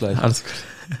 du darfst gleich. Alles gut.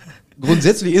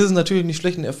 Grundsätzlich ist es natürlich nicht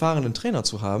schlecht, einen erfahrenen Trainer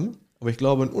zu haben, aber ich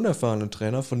glaube, einen unerfahrenen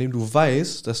Trainer, von dem du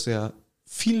weißt, dass er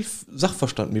viel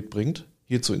Sachverstand mitbringt,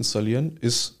 hier zu installieren,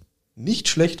 ist nicht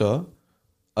schlechter,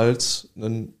 als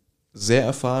einen sehr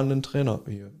erfahrenen Trainer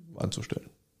hier anzustellen.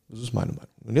 Das ist meine Meinung.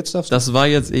 Und jetzt darfst du. Das war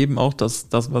jetzt eben auch das,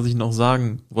 was ich noch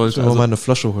sagen wollte. Ich will mal eine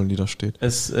Flasche holen, die da steht.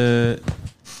 Es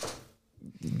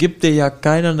gibt dir ja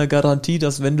keiner eine Garantie,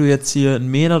 dass wenn du jetzt hier einen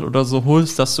Menat oder so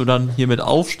holst, dass du dann hiermit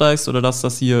aufsteigst oder dass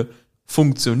das hier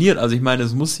funktioniert. Also ich meine,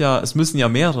 es müssen ja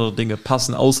mehrere Dinge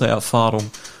passen, außer Erfahrung.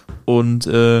 Und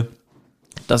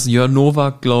dass Jörn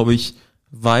Nowak, glaube ich,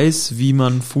 weiß, wie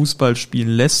man Fußball spielen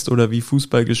lässt oder wie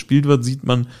Fußball gespielt wird, sieht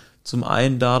man zum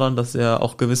einen daran, dass er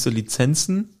auch gewisse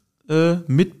Lizenzen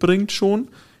mitbringt schon,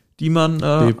 die man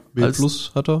B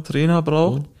als hat er. Trainer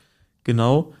braucht. Ja.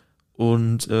 Genau.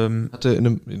 Und hat er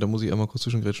da muss ich einmal kurz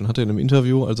zwischengrätschen, hat er in einem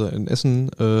Interview, als er in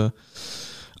Essen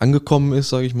angekommen ist,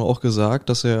 sage ich mal, auch gesagt,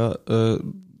 dass er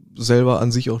selber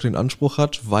an sich auch den Anspruch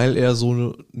hat, weil er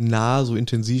so nah, so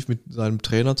intensiv mit seinem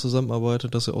Trainer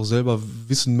zusammenarbeitet, dass er auch selber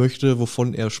wissen möchte,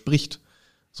 wovon er spricht.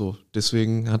 So,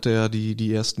 deswegen hat er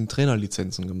die ersten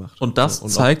Trainerlizenzen gemacht. Und das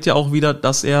zeigt ja auch wieder,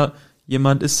 dass er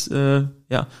jemand ist,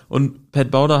 und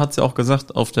Pat Bauder hat es ja auch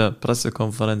gesagt auf der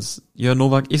Pressekonferenz, Jörn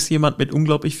Nowak ist jemand mit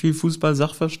unglaublich viel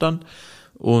Fußball-Sachverstand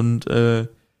und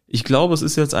ich glaube, es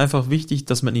ist jetzt einfach wichtig,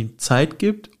 dass man ihm Zeit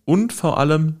gibt und vor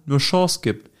allem nur Chance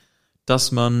gibt,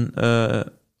 dass man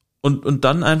und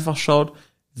dann einfach schaut,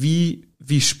 wie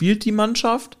spielt die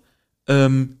Mannschaft.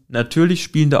 Natürlich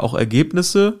spielen da auch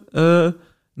Ergebnisse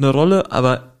eine Rolle,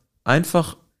 aber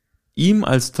einfach ihm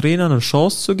als Trainer eine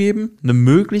Chance zu geben, eine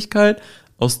Möglichkeit,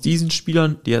 aus diesen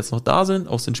Spielern, die jetzt noch da sind,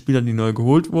 aus den Spielern, die neu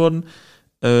geholt wurden,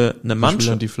 eine Mannschaft,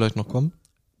 Spielern, die vielleicht noch kommen.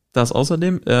 Das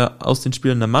außerdem, aus den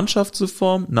Spielern eine Mannschaft zu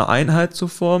formen, eine Einheit zu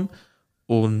formen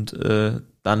und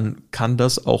dann kann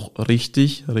das auch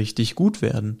richtig, richtig gut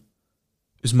werden.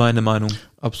 Ist meine Meinung.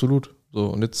 Absolut. So,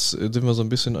 und jetzt sind wir so ein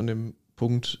bisschen an dem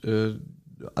Punkt,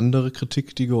 andere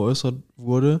Kritik, die geäußert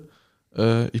wurde.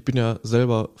 Ich bin ja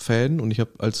selber Fan und ich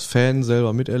habe als Fan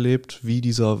selber miterlebt, wie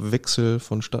dieser Wechsel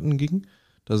vonstatten ging.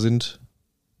 Da sind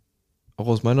auch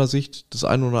aus meiner Sicht das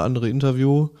ein oder andere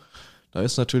Interview, da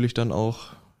ist natürlich dann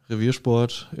auch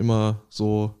Reviersport immer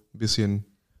so ein bisschen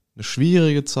eine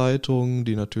schwierige Zeitung,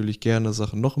 die natürlich gerne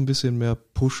Sachen noch ein bisschen mehr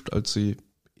pusht, als sie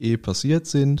passiert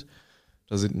sind.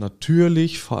 Da sind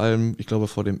natürlich vor allem, ich glaube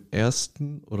vor dem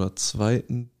ersten oder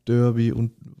zweiten Derby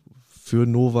und für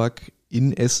Nowak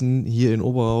in Essen, hier in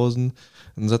Oberhausen,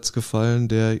 ein Satz gefallen,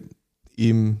 der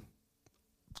ihm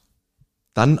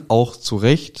dann auch zu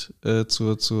Recht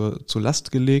zur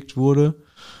Last gelegt wurde.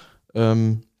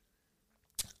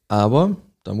 Aber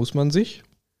da muss man sich,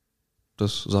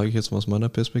 das sage ich jetzt mal aus meiner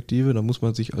Perspektive, da muss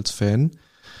man sich als Fan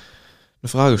eine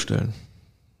Frage stellen.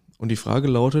 Und die Frage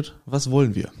lautet, was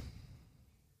wollen wir?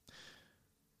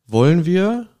 Wollen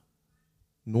wir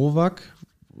Nowak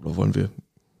oder wollen wir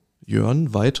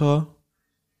Jörn weiter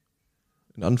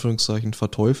in Anführungszeichen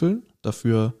verteufeln,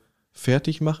 dafür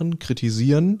fertig machen,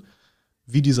 kritisieren,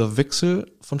 wie dieser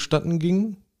Wechsel vonstatten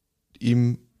ging,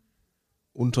 ihm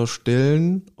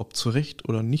unterstellen, ob zu Recht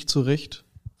oder nicht zu Recht,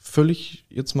 völlig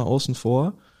jetzt mal außen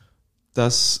vor,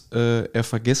 dass er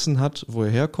vergessen hat, wo er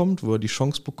herkommt, wo er die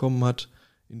Chance bekommen hat,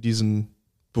 in diesen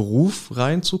Beruf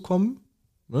reinzukommen.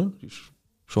 Ne? Die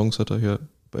Chance hat er hier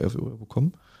bei FWO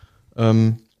bekommen.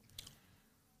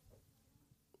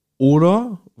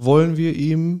 Oder wollen wir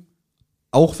ihm,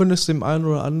 auch wenn es dem einen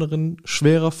oder anderen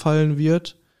schwerer fallen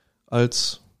wird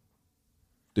als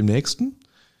dem nächsten,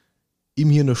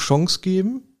 ihm hier eine Chance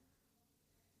geben,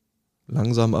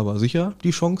 langsam aber sicher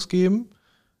die Chance geben,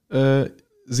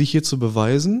 sich hier zu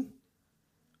beweisen,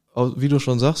 wie du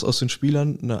schon sagst, aus den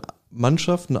Spielern eine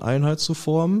Mannschaft, eine Einheit zu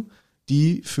formen,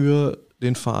 die für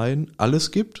den Verein alles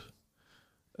gibt.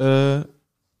 Und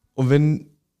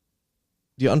wenn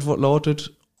die Antwort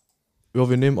lautet, ja,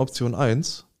 wir nehmen Option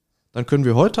 1, dann können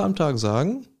wir heute am Tag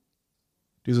sagen,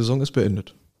 die Saison ist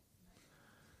beendet.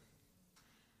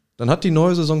 Dann hat die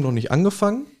neue Saison noch nicht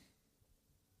angefangen,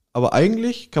 aber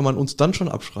eigentlich kann man uns dann schon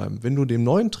abschreiben. Wenn du dem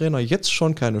neuen Trainer jetzt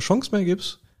schon keine Chance mehr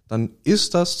gibst, dann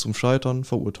ist das zum Scheitern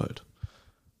verurteilt.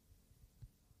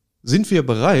 Sind wir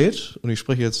bereit, und ich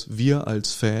spreche jetzt wir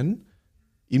als Fan,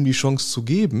 ihm die Chance zu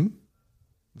geben,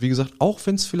 wie gesagt, auch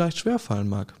wenn es vielleicht schwerfallen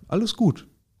mag, alles gut,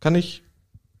 kann ich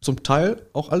zum Teil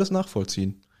auch alles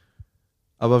nachvollziehen.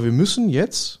 Aber wir müssen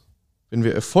jetzt, wenn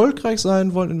wir erfolgreich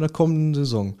sein wollen in der kommenden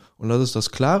Saison, und das ist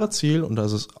das klare Ziel, und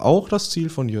das ist auch das Ziel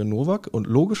von Jörn Nowak und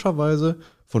logischerweise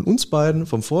von uns beiden,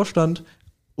 vom Vorstand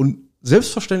und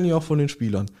selbstverständlich auch von den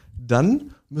Spielern,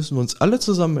 dann müssen wir uns alle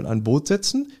zusammen in ein Boot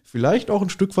setzen, vielleicht auch ein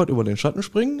Stück weit über den Schatten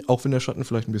springen, auch wenn der Schatten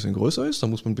vielleicht ein bisschen größer ist, da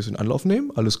muss man ein bisschen Anlauf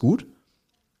nehmen, alles gut.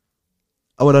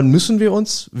 Aber dann müssen wir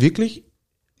uns wirklich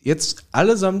jetzt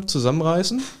allesamt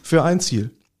zusammenreißen für ein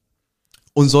Ziel.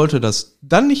 Und sollte das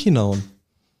dann nicht hinhauen,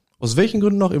 aus welchen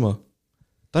Gründen auch immer,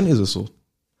 dann ist es so.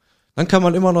 Dann kann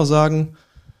man immer noch sagen,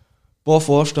 boah,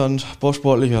 Vorstand, boah,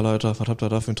 sportlicher Leiter, was habt ihr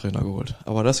da für einen Trainer geholt?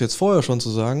 Aber das jetzt vorher schon zu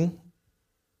sagen,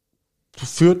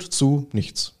 führt zu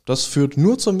nichts. Das führt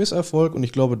nur zum Misserfolg und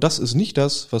ich glaube, das ist nicht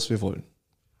das, was wir wollen.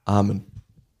 Amen.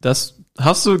 Das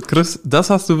hast du, Chris, das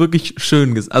hast du wirklich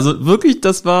schön gesagt. Also wirklich,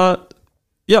 das war,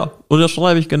 ja,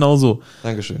 unterschreibe ich genauso.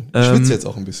 Dankeschön. Ich schwitze jetzt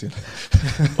auch ein bisschen.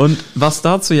 Und was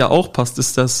dazu ja auch passt,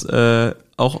 ist, dass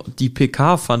auch die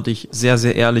PK, fand ich, sehr,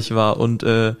 sehr ehrlich war und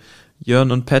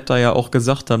Jörn und Pat da ja auch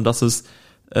gesagt haben, dass es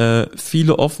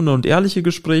viele offene und ehrliche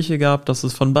Gespräche gab, dass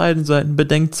es von beiden Seiten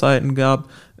Bedenkzeiten gab,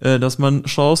 dass man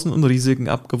Chancen und Risiken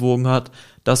abgewogen hat,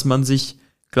 dass man sich,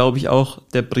 glaube ich, auch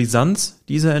der Brisanz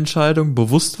dieser Entscheidung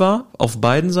bewusst war, auf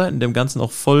beiden Seiten, dem Ganzen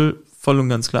auch voll und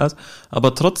ganz klar ist,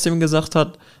 aber trotzdem gesagt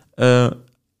hat,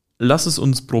 lass es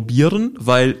uns probieren,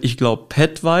 weil ich glaube,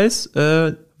 Pat weiß,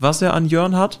 was er an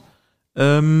Jörn hat,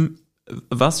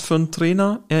 was für einen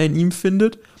Trainer er in ihm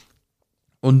findet.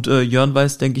 Und Jörn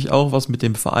weiß, denke ich, auch, was mit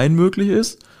dem Verein möglich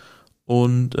ist.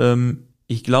 Und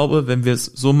ich glaube, wenn wir es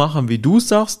so machen, wie du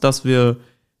sagst, dass wir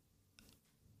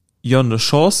Jörn eine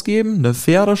Chance geben, eine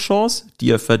faire Chance,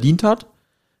 die er verdient hat,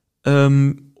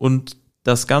 und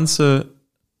das Ganze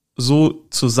so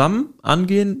zusammen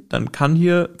angehen, dann kann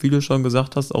hier, wie du schon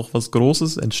gesagt hast, auch was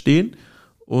Großes entstehen.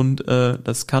 Und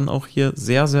das kann auch hier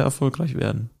sehr, sehr erfolgreich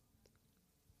werden.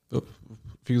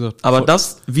 Wie gesagt, aber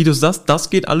das, wie du sagst,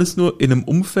 das geht alles nur in einem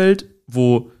Umfeld,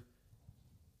 wo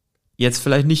jetzt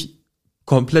vielleicht nicht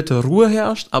komplette Ruhe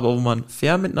herrscht, aber wo man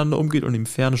fair miteinander umgeht und ihm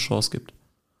fair eine Chance gibt.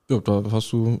 Ja, da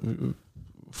hast du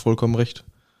vollkommen recht.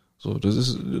 So,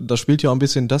 das spielt ja auch ein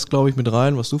bisschen das, glaube ich, mit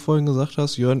rein, was du vorhin gesagt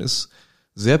hast. Jörn ist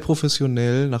sehr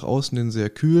professionell, nach außen hin sehr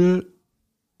kühl.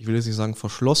 Ich will jetzt nicht sagen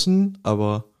verschlossen,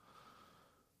 aber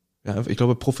ja, ich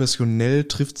glaube, professionell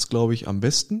trifft's, glaube ich, am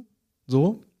besten.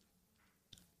 So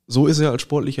ist er als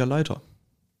sportlicher Leiter.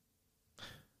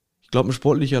 Ich glaube, ein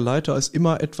sportlicher Leiter ist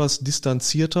immer etwas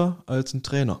distanzierter als ein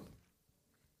Trainer.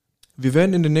 Wir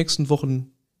werden in den nächsten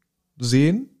Wochen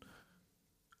sehen,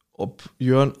 ob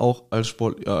Jörn auch als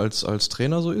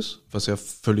Trainer so ist, was ja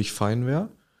völlig fein wäre.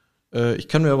 Ich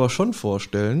kann mir aber schon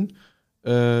vorstellen,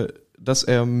 dass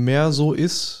er mehr so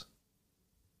ist,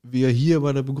 wie er hier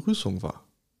bei der Begrüßung war.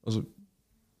 Also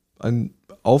ein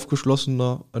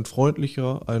aufgeschlossener, ein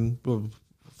freundlicher, ein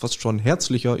fast schon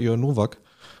herzlicher Jörn Nowak,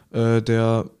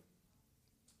 der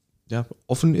ja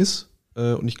offen ist.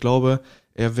 Und ich glaube,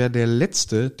 er wäre der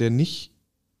Letzte, der nicht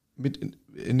mit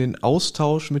in den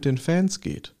Austausch mit den Fans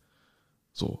geht.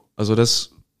 So, also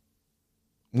das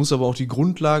muss aber auch die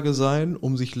Grundlage sein,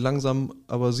 um sich langsam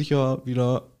aber sicher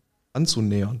wieder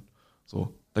anzunähern.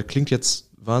 So, das klingt jetzt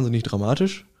wahnsinnig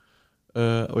dramatisch,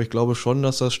 aber ich glaube schon,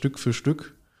 dass das Stück für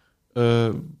Stück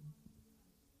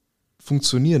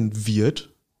funktionieren wird.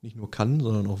 Nicht nur kann,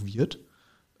 sondern auch wird.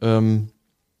 Und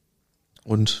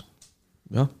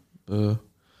ja, und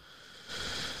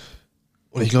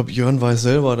ich glaube, Jörn weiß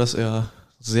selber, dass er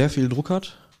sehr viel Druck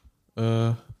hat.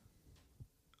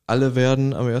 Alle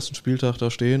werden am ersten Spieltag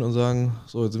da stehen und sagen,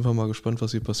 so, jetzt sind wir mal gespannt,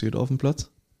 was hier passiert auf dem Platz.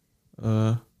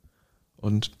 Aber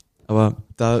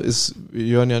da ist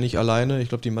Jörn ja nicht alleine. Ich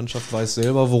glaube, die Mannschaft weiß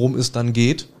selber, worum es dann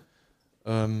geht.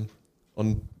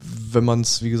 Und wenn man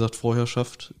es, wie gesagt, vorher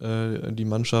schafft, die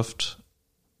Mannschaft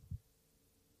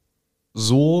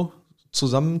so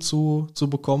zusammen zu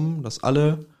bekommen, dass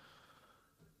alle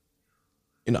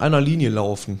in einer Linie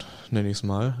laufen, nenne ich es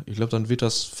mal. Ich glaube, dann wird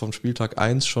das vom Spieltag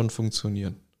 1 schon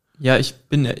funktionieren. Ja, ich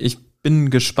bin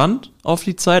gespannt auf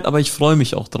die Zeit, aber ich freue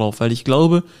mich auch drauf, weil ich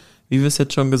glaube, wie wir es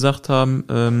jetzt schon gesagt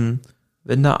haben,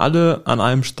 wenn da alle an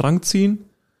einem Strang ziehen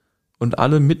und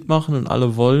alle mitmachen und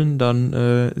alle wollen, dann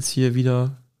ist hier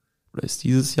wieder, oder ist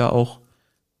dieses Jahr auch,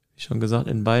 wie schon gesagt,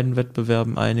 in beiden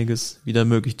Wettbewerben einiges wieder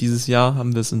möglich. Dieses Jahr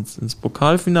haben wir es ins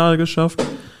Pokalfinale geschafft.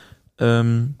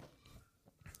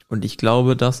 Und ich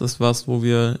glaube, das ist was, wo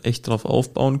wir echt drauf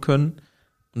aufbauen können.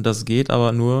 Und das geht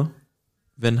aber nur,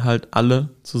 wenn halt alle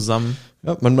zusammen...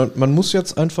 Ja, man muss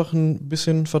jetzt einfach ein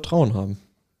bisschen Vertrauen haben.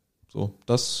 So,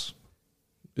 das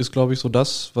ist, glaube ich, so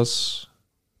das, was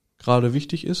gerade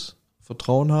wichtig ist.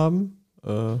 Vertrauen haben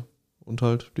und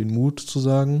halt den Mut zu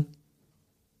sagen,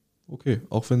 okay,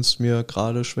 auch wenn es mir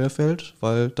gerade schwerfällt,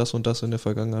 weil das und das in der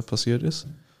Vergangenheit passiert ist,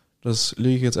 das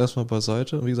lege ich jetzt erstmal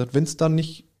beiseite. Und wie gesagt, wenn es dann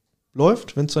nicht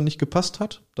läuft, wenn es dann nicht gepasst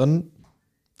hat, dann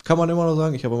kann man immer noch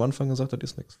sagen, ich habe am Anfang gesagt, das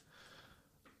ist nichts.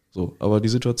 So, aber die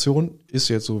Situation ist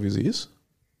jetzt so, wie sie ist.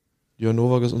 Jörn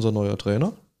Nowak ist unser neuer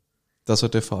Trainer. Das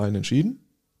hat der Verein entschieden.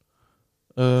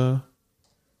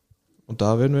 Und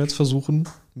da werden wir jetzt versuchen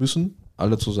müssen,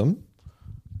 alle zusammen,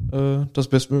 das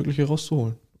Bestmögliche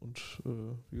rauszuholen. Und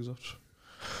wie gesagt,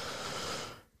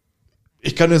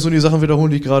 ich kann jetzt nur die Sachen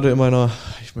wiederholen, die ich gerade in meiner,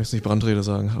 ich möchte nicht Brandrede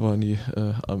sagen, aber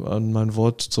an mein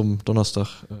Wort zum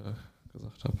Donnerstag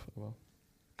gesagt habe. Aber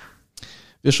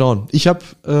wir schauen. Ich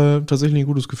habe tatsächlich ein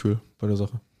gutes Gefühl bei der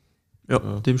Sache.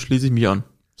 Ja, dem schließe ich mich an.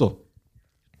 So,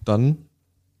 dann,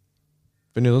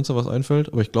 wenn dir sonst noch was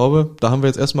einfällt, aber ich glaube, da haben wir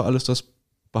jetzt erstmal alles das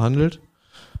behandelt.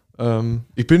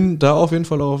 Ich bin da auf jeden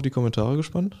Fall auch auf die Kommentare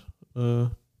gespannt.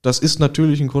 Das ist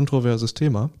natürlich ein kontroverses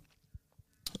Thema,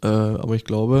 aber ich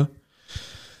glaube,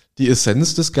 die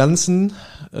Essenz des Ganzen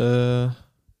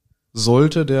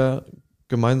sollte der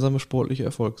gemeinsame sportliche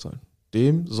Erfolg sein.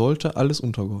 Dem sollte alles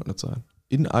untergeordnet sein.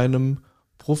 In einem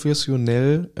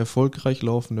professionell erfolgreich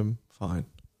laufenden Verein.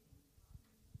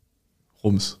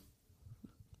 Rums.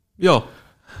 Ja.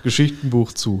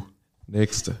 Geschichtenbuch zu.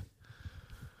 Nächste.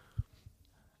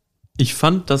 Ich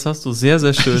fand, das hast du sehr,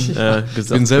 sehr schön gesagt. Ich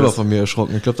bin selber von mir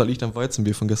erschrocken. Ich glaube, da liegt am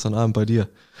Weizenbier von gestern Abend bei dir.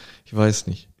 Ich weiß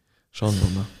nicht. Schauen wir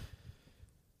mal.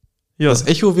 Ja. Das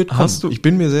Echo wird kommen. Ich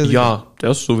bin mir sehr sicher. Ja,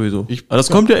 das sowieso. Aber das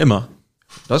kommt ja immer.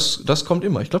 Das kommt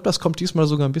immer. Ich glaube, das kommt diesmal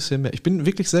sogar ein bisschen mehr. Ich bin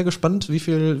wirklich sehr gespannt, wie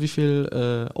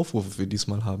viel Aufrufe wir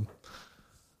diesmal haben.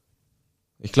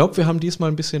 Ich glaube, wir haben diesmal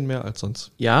ein bisschen mehr als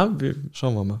sonst. Ja,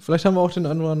 schauen wir mal. Vielleicht haben wir auch den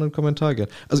einen oder anderen Kommentar gern.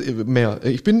 Also mehr.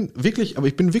 Ich bin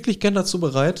wirklich gern dazu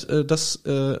bereit, dass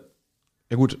ja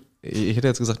gut, ich hätte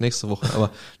jetzt gesagt nächste Woche,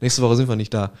 aber nächste Woche sind wir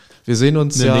nicht da. Wir sehen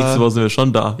uns nächste Woche sind wir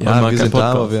schon da. Ja, wir sind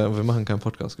da, aber wir machen keinen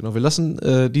Podcast. Genau. Wir lassen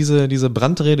diese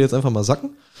Brandrede jetzt einfach mal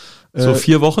sacken. So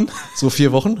 4 Wochen? So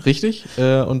 4 Wochen, richtig.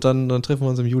 Und dann treffen wir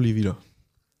uns im Juli wieder.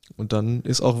 Und dann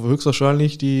ist auch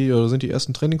höchstwahrscheinlich sind die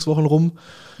ersten Trainingswochen rum.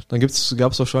 Dann gab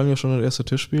es wahrscheinlich schon das erste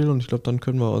Tischspiel und ich glaube, dann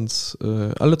können wir uns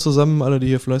alle zusammen, alle, die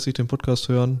hier fleißig den Podcast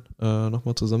hören,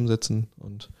 nochmal zusammensetzen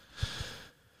und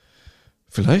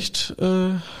vielleicht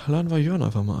laden wir Jörn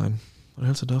einfach mal ein. Was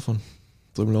hältst du davon?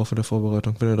 So im Laufe der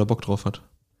Vorbereitung, wenn er da Bock drauf hat.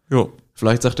 Jo.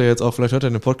 Vielleicht sagt er jetzt auch, vielleicht hört er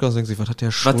den Podcast und denkt sich, was hat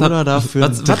der Schröder da für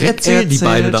was erzählen die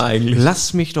beiden da eigentlich?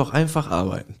 Lass mich doch einfach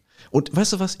arbeiten. Und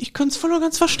weißt du was, ich könnte es voll und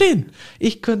ganz verstehen.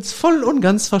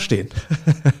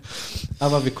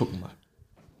 Aber wir gucken mal.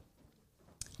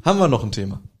 Haben wir noch ein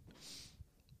Thema?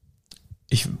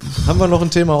 Haben wir noch ein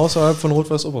Thema außerhalb von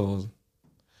Rot-Weiß Oberhausen?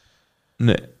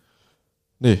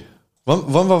 Nee.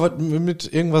 Wollen wir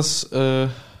mit irgendwas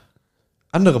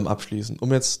anderem abschließen,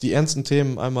 um jetzt die ernsten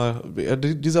Themen einmal...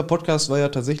 Dieser Podcast war ja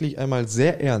tatsächlich einmal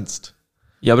sehr ernst.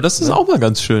 Ja, aber das ist auch mal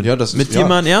ganz schön, ja, das ist, mit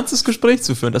jemandem ein ernstes Gespräch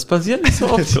zu führen. Das passiert nicht so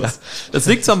oft. Ja. Das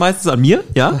liegt zwar meistens an mir,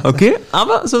 ja, okay,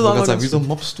 aber es ist auch mal ganz wieso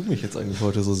mobst du mich jetzt eigentlich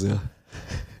heute so sehr?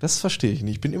 Das verstehe ich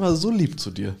nicht. Ich bin immer so lieb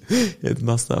zu dir. Jetzt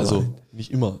machst du aber. Also,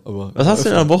 nicht immer, aber... Was hast du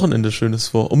denn am Wochenende Schönes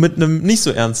vor? Um mit einem nicht so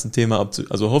ernsten Thema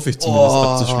hoffe ich zumindest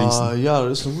abzuschließen. Ja,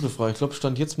 das ist eine gute Frage. Ich glaube,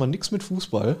 stand jetzt mal nichts mit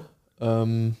Fußball.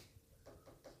 Ein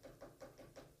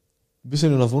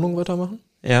bisschen in der Wohnung weitermachen.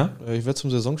 Ja. Ich werde zum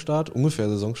Saisonstart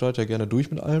ja gerne durch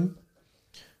mit allem.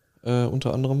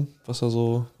 Unter anderem, was er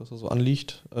so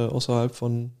anliegt, außerhalb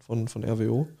von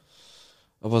RWO.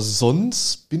 Aber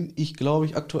sonst bin ich, glaube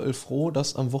ich, aktuell froh,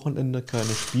 dass am Wochenende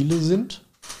keine Spiele sind.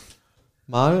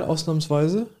 Mal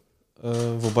ausnahmsweise.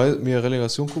 Wobei mir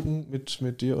Relegation gucken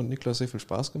mit dir und Niklas sehr viel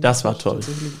Spaß gemacht hat. Das war toll.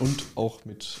 Und auch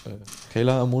mit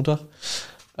Kayla am Montag.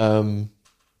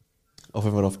 Auch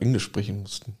wenn wir da auf Englisch sprechen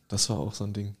mussten. Das war auch so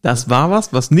ein Ding. Das war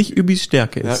was nicht Übis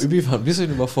Stärke ist. Ja, Übi war ein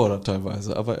bisschen überfordert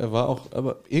teilweise, aber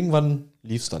aber irgendwann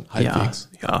lief's dann halbwegs.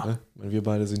 Ja. Ne? Wir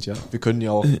beide wir können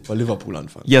ja auch bei Liverpool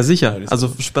anfangen. Ja, sicher.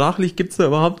 Also sprachlich gibt's da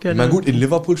überhaupt keine... Na gut, in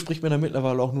Liverpool spricht man ja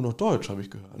mittlerweile auch nur noch Deutsch, habe ich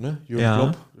gehört, ne? Jürgen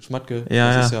Klopp, Schmatke,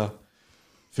 das ist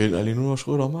fehlt eigentlich nur noch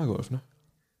Schröder und Margolf, ne?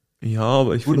 Ja,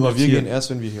 aber ich gut, aber wir gehen erst,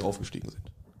 wenn wir hier aufgestiegen sind.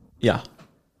 Ja.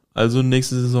 Also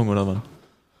nächste Saison, oder wann?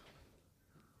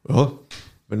 Ja,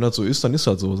 wenn das so ist, dann ist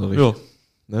das so, sag ich. Ja.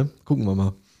 Ne? Gucken wir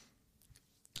mal.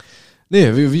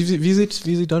 Nee, wie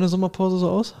sieht deine Sommerpause so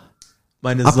aus?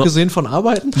 Abgesehen von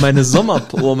Arbeiten? Meine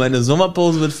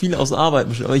Sommerpause wird viel aus Arbeit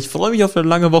bestehen. Aber ich freue mich auf das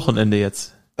lange Wochenende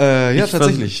jetzt. Ja,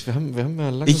 tatsächlich. Wir haben ja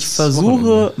langes Ich versuche,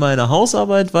 Wochenende. meine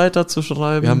Hausarbeit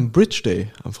weiterzuschreiben. Wir haben Bridge Day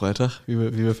am Freitag, wie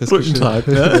wir festgestellt Brückentag,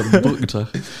 haben. ne? Ja, Brückentag.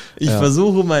 Ich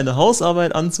versuche, meine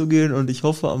Hausarbeit anzugehen und ich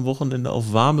hoffe am Wochenende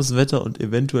auf warmes Wetter und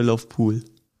eventuell auf Pool.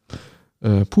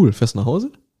 Pool, fährst nach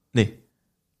Hause? Nee.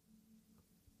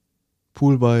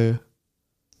 Pool bei...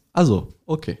 Also,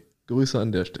 okay. Grüße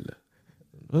an der Stelle.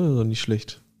 Also nicht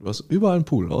schlecht. Du hast überall einen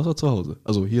Pool, außer zu Hause.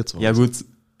 Also hier zu Hause. Ja gut,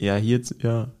 ja hier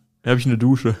habe ich eine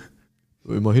Dusche.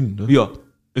 Immerhin, ne? Ja,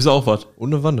 ist auch was.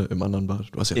 Und eine Wanne im anderen Bad.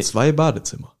 Du hast ja 2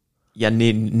 Badezimmer. Ja,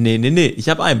 nee. Ich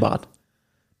habe ein Bad.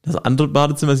 Das andere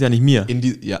Badezimmer ist ja nicht mir. In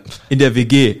der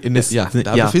WG.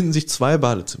 Da befinden sich 2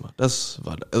 Badezimmer. Das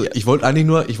war, also ich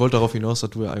wollte darauf hinaus, dass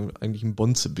du ja eigentlich ein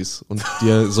Bonze bist und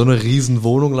dir so eine riesen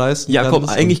Wohnung leisten Ja, komm,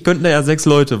 kannst. eigentlich könnten da ja 6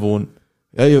 Leute wohnen.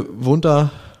 Ja, ihr wohnt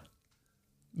da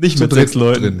Nicht zu mit dritt 6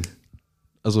 Leuten. drin.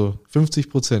 Also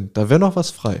 50%. Da wäre noch was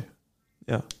frei.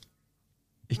 Ja.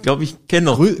 Ich glaube, ich kenne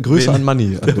noch. Grüße an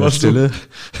Manni an der Stelle.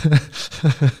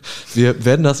 Wir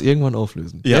werden das irgendwann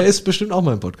auflösen. Ja. Er ist bestimmt auch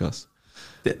mal im Podcast.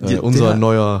 Unser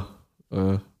neuer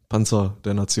Panzer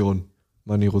der Nation,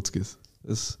 Manni Rutzkis.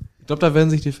 Ich glaube, da werden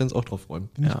sich die Fans auch drauf freuen.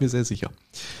 Bin ich mir sehr sicher.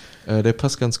 Der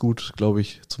passt ganz gut, glaube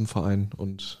ich, zum Verein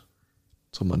und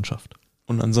zur Mannschaft.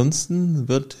 Und ansonsten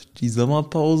wird die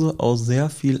Sommerpause aus sehr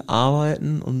viel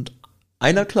Arbeiten und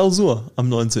einer Klausur am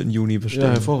 19. Juni bestehen. Ja,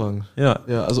 hervorragend. Ja.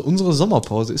 Ja, also unsere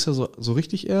Sommerpause ist ja so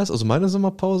richtig erst. Also meine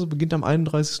Sommerpause beginnt am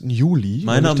 31. Juli.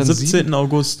 Meine am 17.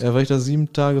 August. Ja, weil ich da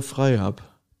 7 Tage frei habe.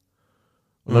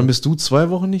 Und dann bist du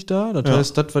 2 Wochen nicht da. Das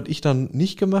heißt, das, was ich dann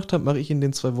nicht gemacht habe, mache ich in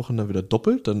den 2 Wochen dann wieder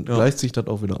doppelt. Dann gleicht sich das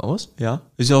auch wieder aus. Ja,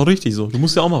 ist ja auch richtig so. Du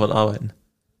musst ja auch mal was arbeiten.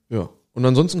 Ja. Und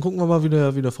ansonsten gucken wir mal,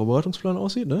 wie der Vorbereitungsplan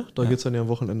aussieht, ne? Da geht's dann ja am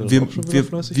Wochenende Wir auch schon wieder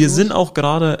fleißig los. sind auch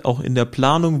gerade auch in der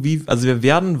Planung, also wir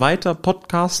werden weiter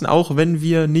podcasten, auch wenn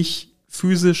wir nicht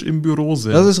physisch im Büro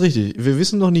sind. Das ist richtig. Wir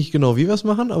wissen noch nicht genau, wie wir es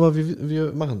machen, aber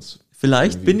wir machen's.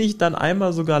 Vielleicht bin ich dann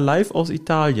einmal sogar live aus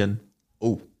Italien.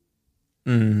 Oh.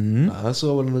 Mhm. Da hast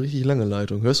du aber eine richtig lange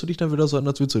Leitung. Hörst du dich dann wieder so an,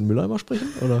 als würdest du in Mülleimer sprechen,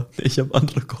 oder? Ich habe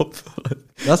andere Kopfhörer.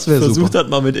 Das wäre super. Versuch das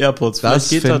mal mit AirPods. Vielleicht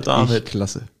geht das damit.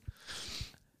 Klasse.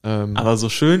 Aber so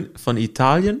schön von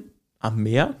Italien am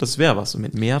Meer, das wäre was. Und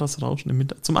mit Meeresrauschen im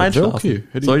Hintergrund zum Einschlafen. Okay.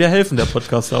 Soll ja helfen, der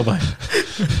Podcast dabei.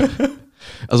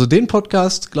 Also den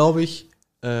Podcast, glaube ich,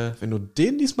 wenn du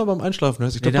den diesmal beim Einschlafen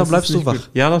hörst, ich glaube, da bleibst du wach. Gut.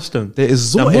 Ja, das stimmt. Der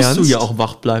ist so da ernst. musst du ja auch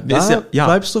wach bleiben. Der Da ist ja,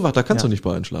 bleibst du wach, da kannst du nicht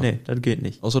bei einschlafen. Nee, das geht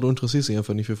nicht. Außer du interessierst dich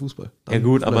einfach nicht für Fußball. Ja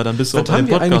gut, aber dann bist du auch bei dem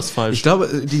Podcast falsch. Ich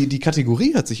glaube, die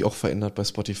Kategorie hat sich auch verändert bei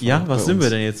Spotify. Ja, was sind wir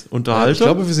denn jetzt? Unterhaltung? Ich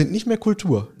glaube, wir sind nicht mehr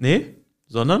Kultur. Nee,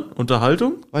 sondern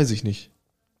Unterhaltung? Weiß ich nicht.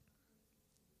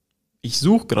 Ich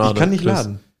suche gerade. Ich kann nicht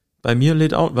laden. Bei mir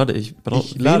lädt auch, warte, ich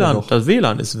brauche WLAN. noch. Das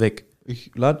WLAN ist weg.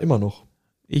 Ich lade immer noch.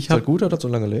 Ich Ist das habe gut, dass das so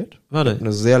lange lädt? Warte,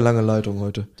 Eine sehr lange Leitung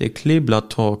heute. der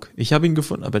Kleeblatt-Talk. Ich habe ihn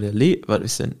gefunden, aber was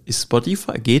ist denn? Ist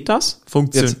Spotify? Geht das?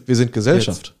 Funktioniert? Jetzt, wir sind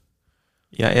Gesellschaft.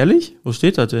 Ja, ehrlich? Wo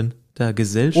steht das denn? Da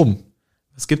Gesellschaft.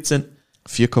 Was gibt's denn?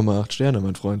 4,8 Sterne,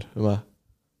 mein Freund. Immer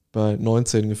bei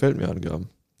 19 gefällt mir Angaben.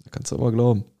 Da kannst du aber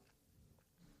glauben.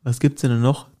 Was gibt's denn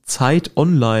noch? Zeit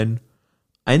Online.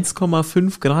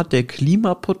 1,5 Grad, der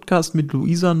Klimapodcast mit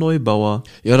Luisa Neubauer.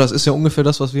 Ja, das ist ja ungefähr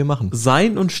das, was wir machen.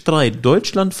 Sein und Streit,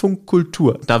 Deutschlandfunk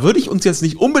Kultur. Da würde ich uns jetzt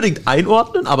nicht unbedingt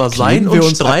einordnen, aber Sein Kleben wir und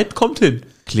uns Streit kommt hin.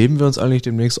 Kleben wir uns eigentlich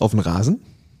demnächst auf den Rasen?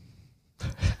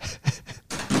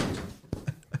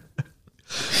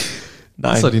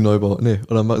 Nein. Ist da die Neubau? Nee,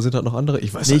 oder sind das noch andere?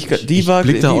 Ich weiß nicht. nicht. Die war,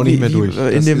 blick da auch nicht mehr durch.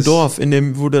 In dem Dorf,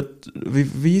 wo das,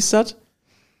 wie hieß das?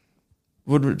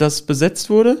 Wo das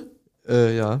besetzt wurde?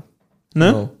 Ja. Ne?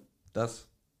 Genau. Das.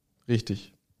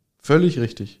 Richtig. Völlig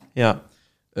richtig. Ja.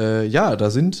 Ja, da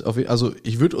sind, also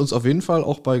ich würde uns auf jeden Fall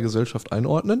auch bei Gesellschaft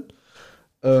einordnen.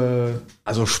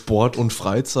 Also Sport und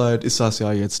Freizeit ist das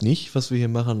ja jetzt nicht, was wir hier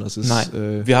machen. Das ist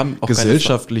wir haben auch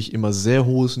gesellschaftlich immer sehr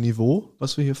hohes Niveau,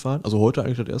 was wir hier fahren. Also heute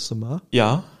eigentlich das erste Mal.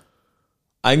 Ja.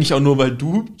 Eigentlich auch nur, weil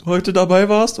du heute dabei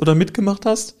warst oder mitgemacht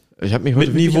hast. Ich habe mich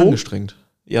heute mit wirklich Niveau angestrengt.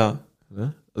 Ja.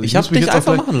 Ne? Also ich habe dich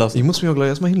einfach machen lassen. Ich muss mich auch gleich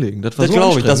erstmal hinlegen. Das war das so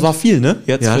glaube ich, das war viel, ne?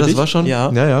 Jetzt ja, für das dich? war schon.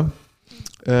 Ja.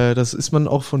 Das ist man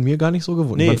auch von mir gar nicht so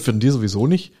gewohnt. Nee. Man von dir sowieso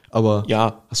nicht, aber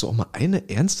ja. Hast du auch mal eine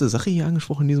ernste Sache hier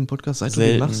angesprochen in diesem Podcast, seit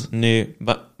Selten. du den machst? Nee.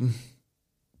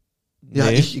 Ja,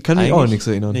 ich kann mich auch an nichts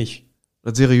erinnern. Nicht.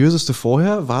 Das seriöseste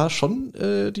vorher war schon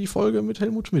die Folge mit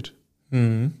Helmut Schmidt.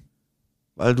 Mhm.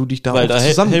 Weil du dich da Weil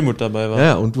auch da Helmut dabei war.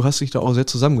 Ja, und du hast dich da auch sehr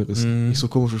zusammengerissen, nicht so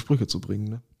komische Sprüche zu bringen.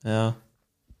 Ne? Ja.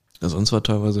 Ja, sonst war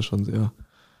teilweise schon sehr,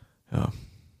 ja.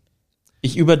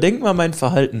 Ich überdenke mal mein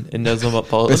Verhalten in der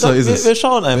Sommerpause. Besser und dann, ist es. Wir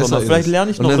schauen einfach Besser mal. Vielleicht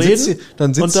lerne ich und noch dann reden.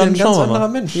 Dann sitzt und hier ein ganz schauen wir anderer mal.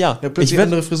 Mensch. Ja, Der hat plötzlich eine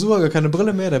andere Frisur, gar keine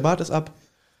Brille mehr, der Bart ist ab.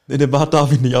 Nee, den Bart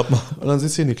darf ich nicht abmachen. Und dann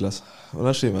sitzt hier Niklas. Und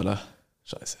dann stehen wir da.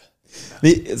 Scheiße.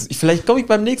 Nee, vielleicht komme ich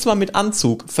beim nächsten Mal mit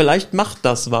Anzug. Vielleicht macht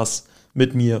das was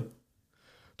mit mir.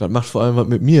 Das macht vor allem was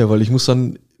mit mir, weil ich muss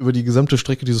dann über die gesamte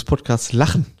Strecke dieses Podcasts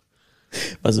lachen.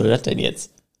 Was soll das denn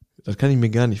jetzt? Das kann ich mir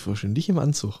gar nicht vorstellen. Dich im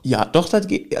Anzug. Ja, doch, das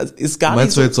geht, ist gar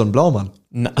Meinst nicht du jetzt so einen Blaumann?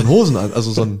 Na, So einen Hosen,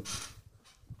 also so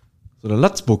eine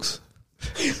Latzbuchs.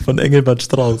 von Engelbert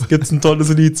Strauß. Gibt's ein tolles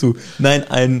Lied zu. Nein,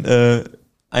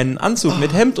 einen Anzug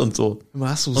mit Hemd und so.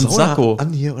 Hast du Und Sauna Sakko.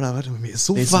 an hier? Oder warte, mir ist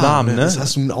so Nee, ist warm. warm, ne?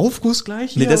 Hast du einen Aufguss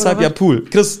gleich hier? Nee, deshalb oder ja was? Pool.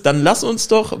 Chris, dann lass uns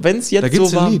doch, wenn's jetzt Da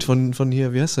gibt's so ein warm... Lied von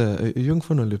hier, wie heißt der? Jürgen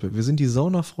von der Lippe. Wir sind die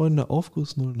Saunafreunde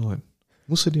Aufguss 09.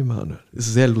 Musst du dir mal anhören.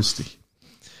 Ist sehr lustig.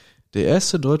 Der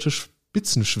erste deutsche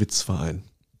Spitzenschwitzverein.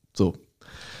 So.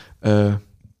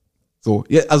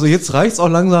 Ja, also jetzt reicht's auch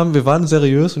langsam. Wir waren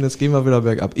seriös und jetzt gehen wir wieder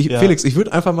bergab. Ja. Felix, ich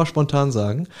würde einfach mal spontan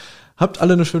sagen, habt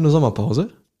alle eine schöne Sommerpause.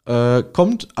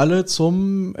 Kommt alle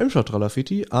zum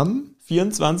Emscher-Tralafiti am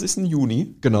 24.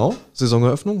 Juni. Genau,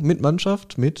 Saisoneröffnung mit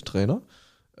Mannschaft, mit Trainer.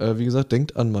 Wie gesagt,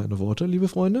 denkt an meine Worte, liebe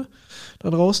Freunde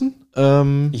da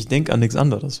draußen. Ich denke an nichts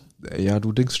anderes. Ja,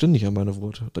 du denkst ständig an meine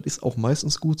Worte. Das ist auch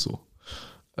meistens gut so.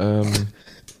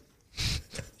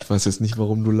 Ich weiß jetzt nicht,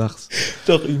 warum du lachst.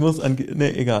 Doch, ich muss nee,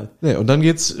 egal. Nee, und dann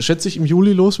geht's, schätze ich, im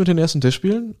Juli los mit den ersten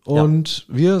Testspielen. Und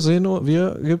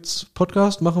wir gibt's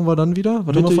Podcast, machen wir dann wieder.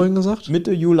 Was haben wir vorhin gesagt?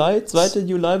 Mitte Juli, 2.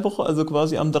 Juliwoche, also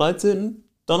quasi am 13.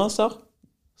 Donnerstag.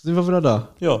 Sind wir wieder da.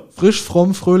 Ja. Frisch,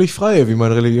 fromm, fröhlich, frei, wie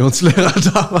mein Religionslehrer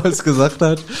damals gesagt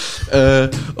hat.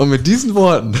 Und mit diesen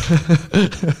Worten.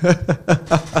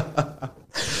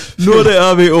 Nur der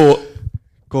RWO.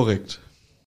 Korrekt.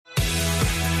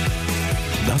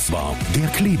 Das war der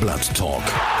Kleeblatt-Talk.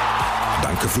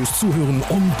 Danke fürs Zuhören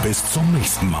und bis zum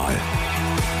nächsten Mal.